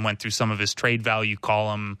on it and went through some of his trade value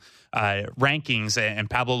column rankings, and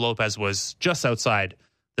Pablo Lopez was just outside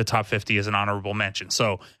the top 50 as an honorable mention.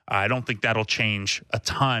 So I don't think that'll change a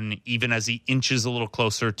ton, even as he inches a little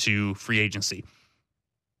closer to free agency.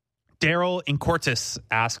 Daryl in Cortis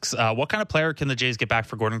asks, what kind of player can the Jays get back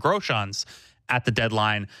for Gordon Groshans at the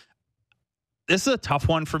deadline? This is a tough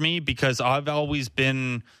one for me because I've always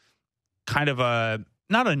been kind of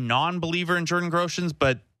not a non-believer in Jordan Groshans,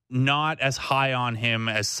 but not as high on him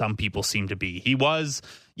as some people seem to be. He was,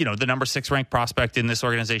 the number 6 ranked prospect in this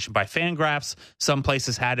organization by Fangraphs. Some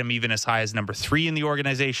places had him even as high as number 3 in the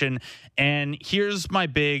organization. And here's my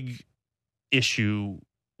big issue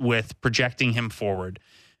with projecting him forward.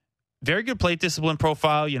 Very good plate discipline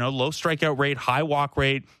profile, low strikeout rate, high walk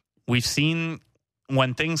rate. We've seen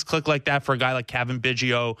when things click like that for a guy like Kevin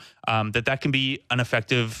Biggio, that can be an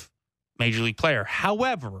effective major league player.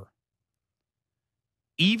 However,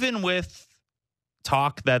 even with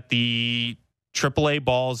talk that the AAA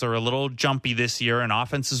balls are a little jumpy this year and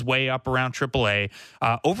offense is way up around AAA,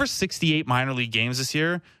 over 68 minor league games this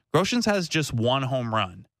year, Groshans has just 1 home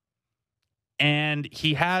run. And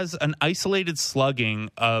he has an isolated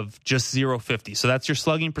slugging of just 0.50. So that's your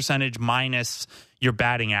slugging percentage minus your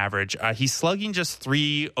batting average. He's slugging just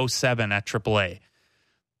 307 at AAA.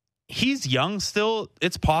 He's young still.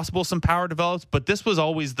 It's possible some power develops, but this was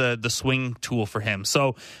always the swing tool for him.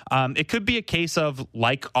 So it could be a case of,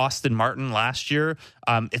 like Austin Martin last year,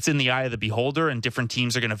 it's in the eye of the beholder, and different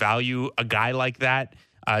teams are going to value a guy like that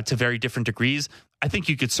to very different degrees. I think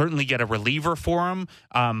you could certainly get a reliever for him,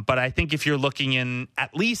 but I think if you're looking in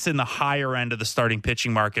at least in the higher end of the starting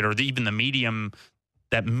pitching market, or even the medium,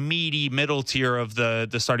 that meaty middle tier of the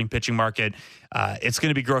starting pitching market, it's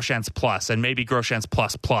going to be Groshans plus, and maybe Groshans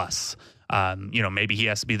plus. Maybe he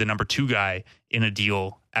has to be the number 2 guy in a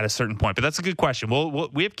deal at a certain point. But that's a good question.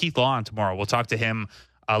 We have Keith Law on tomorrow. We'll talk to him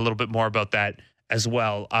a little bit more about that as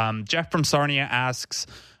well. Jeff from Sarnia asks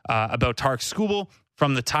about Tarek Skubal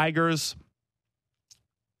from the Tigers.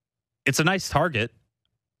 It's a nice target.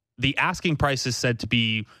 The asking price is said to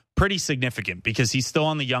be pretty significant because he's still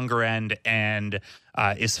on the younger end and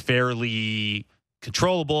is fairly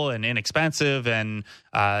controllable and inexpensive. And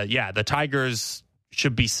the Tigers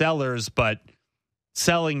should be sellers, but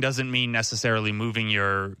selling doesn't mean necessarily moving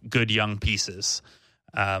your good young pieces.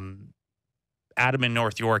 Adam in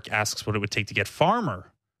North York asks what it would take to get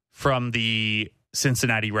Farmer from the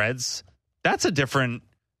Cincinnati Reds. That's a different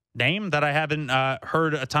name that I haven't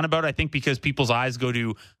heard a ton about, I think, because people's eyes go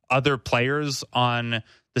to other players on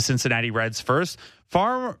the Cincinnati Reds first.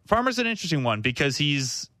 Farmer's an interesting one because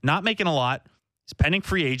he's not making a lot. He's pending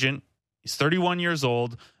free agent. He's 31 years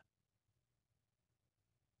old.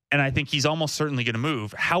 And I think he's almost certainly going to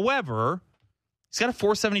move. However, he's got a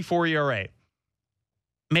 4.74 ERA.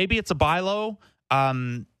 Maybe it's a buy low.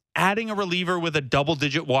 Adding a reliever with a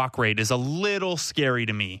double-digit walk rate is a little scary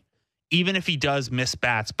to me, even if he does miss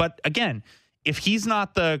bats. But again, if he's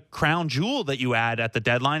not the crown jewel that you add at the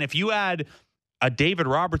deadline, if you add a David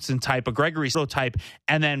Robertson type, a Gregory Soto type,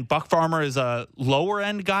 and then Buck Farmer is a lower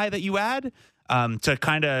end guy that you add to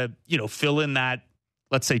kind of, fill in that,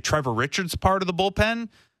 let's say, Trevor Richards part of the bullpen,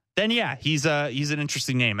 then yeah, he's an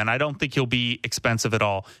interesting name, and I don't think he'll be expensive at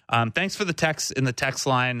all. Thanks for the text in the text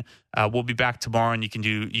line. We'll be back tomorrow, and you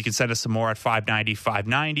can send us some more at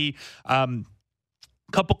 590.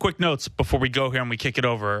 Couple quick notes before we go here and we kick it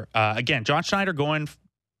over. Again, John Schneider going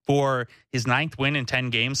for his 9th win in 10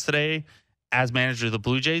 games today as manager of the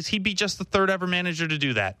Blue Jays. He'd be just the 3rd ever manager to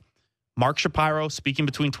do that. Mark Shapiro speaking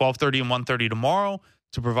between 12:30 and 1:30 tomorrow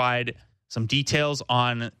to provide some details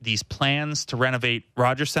on these plans to renovate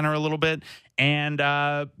Rogers Center a little bit. And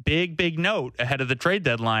big note ahead of the trade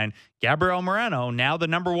deadline, Gabriel Moreno, now the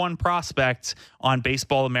number 1 prospect on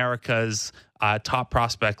Baseball America's top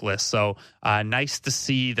prospect list. So nice to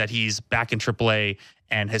see that he's back in AAA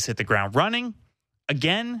and has hit the ground running.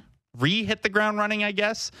 Again, hit the ground running, I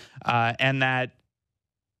guess. And that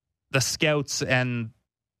the scouts and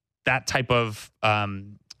that type of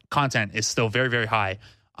content is still very, very high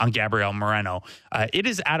on Gabriel Moreno. It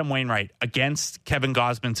is Adam Wainwright against Kevin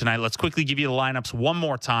Gausman tonight. Let's quickly give you the lineups one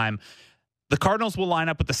more time. The Cardinals will line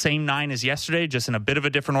up with the same 9 as yesterday, just in a bit of a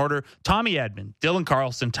different order. Tommy Edman, Dylan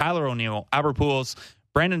Carlson, Tyler O'Neill, Albert Pujols,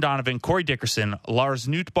 Brandon Donovan, Corey Dickerson, Lars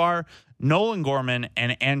Nootbaar, Nolan Gorman,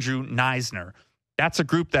 and Andrew Neisner. That's a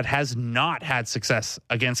group that has not had success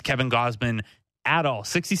against Kevin Gausman at all.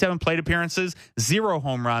 67 plate appearances, 0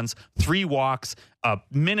 home runs, 3 walks, a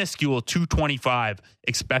minuscule 225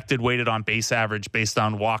 expected weighted on base average based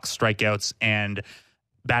on walks, strikeouts, and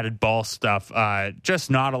batted ball stuff.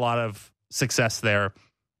 Just not a lot of success there.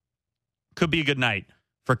 Could be a good night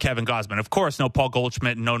for Kevin Gausman. Of course, no Paul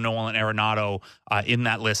Goldschmidt, no Nolan Arenado in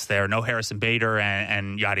that list there. No Harrison Bader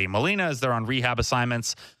and Yadier Molina as they're on rehab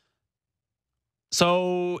assignments.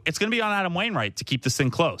 So it's going to be on Adam Wainwright to keep this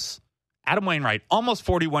thing close. Adam Wainwright, almost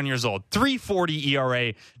 41 years old, 3.40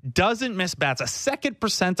 ERA, doesn't miss bats, a second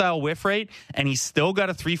percentile whiff rate, and he's still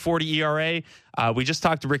got a 3.40 ERA. We just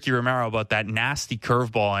talked to Ricky Romero about that nasty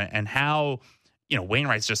curveball and how,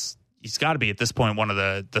 Wainwright's just, he's got to be at this point one of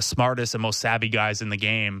the smartest and most savvy guys in the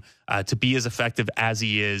game to be as effective as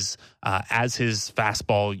he is, as his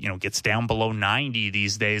fastball, gets down below 90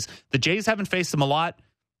 these days. The Jays haven't faced him a lot.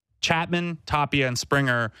 Chapman, Tapia, and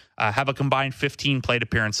Springer have a combined 15 plate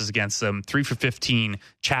appearances against them, 3 for 15.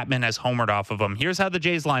 Chapman has homered off of them. Here's how the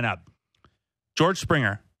Jays line up. George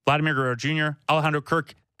Springer, Vladimir Guerrero Jr., Alejandro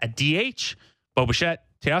Kirk at DH, Bo Bichette,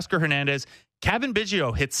 Teoscar Hernandez. Kevin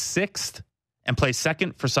Biggio hits 6th and plays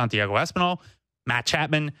 2nd for Santiago Espinal. Matt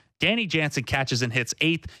Chapman, Danny Jansen catches and hits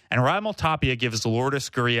 8th, and Raimel Tapia gives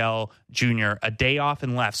Lourdes Gurriel Jr. a day off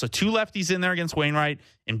and left. So 2 lefties in there against Wainwright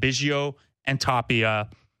and Biggio and Tapia.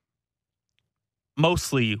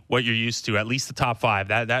 Mostly what you're used to, at least the top 5.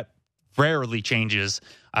 That rarely changes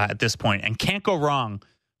at this point. And can't go wrong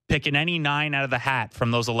picking any 9 out of the hat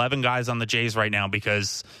from those 11 guys on the Jays right now,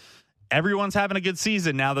 because everyone's having a good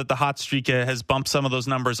season now that the hot streak has bumped some of those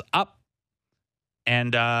numbers up.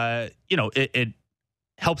 And, it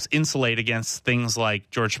helps insulate against things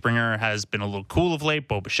like George Springer has been a little cool of late.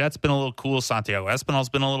 Bo Bichette's been a little cool. Santiago Espinal's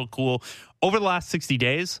been a little cool. Over the last 60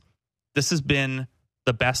 days, this has been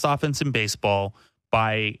the best offense in baseball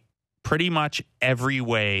by pretty much every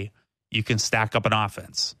way you can stack up an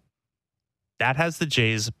offense. That has the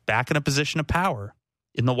Jays back in a position of power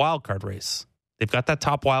in the wild card race. They've got that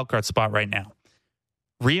top wild card spot right now.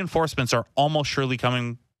 Reinforcements are almost surely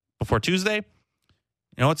coming before Tuesday.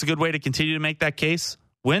 You know what's a good way to continue to make that case?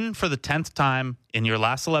 Win for the 10th time in your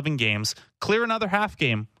last 11 games. Clear another half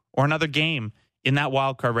game or another game in that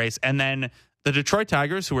wild card race, and then the Detroit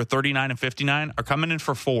Tigers, who are 39 and 59, are coming in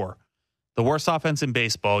for 4. The worst offense in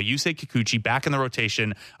baseball. Yusei Kikuchi back in the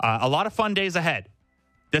rotation. A lot of fun days ahead.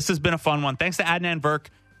 This has been a fun one. Thanks to Adnan Virk,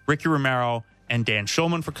 Ricky Romero, and Dan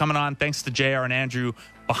Schulman for coming on. Thanks to JR and Andrew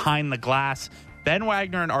behind the glass. Ben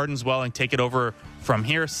Wagner and Arden Zwelling take it over from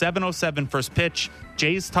here. 7:07 first pitch.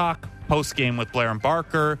 Jays Talk postgame with Blair and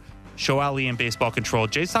Barker. Show Ali and Baseball Control.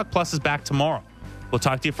 Jays Talk Plus is back tomorrow. We'll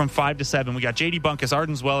talk to you from 5 to 7. We got JD Bunkus,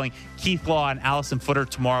 Arden Zwelling, Keith Law, and Allison Footer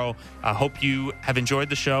tomorrow. Hope you have enjoyed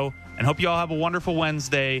the show, and hope you all have a wonderful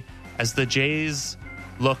Wednesday as the Jays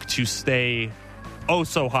look to stay oh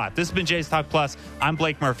so hot. This has been Jays Talk Plus. I'm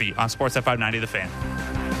Blake Murphy on Sportsnet 590 The Fan.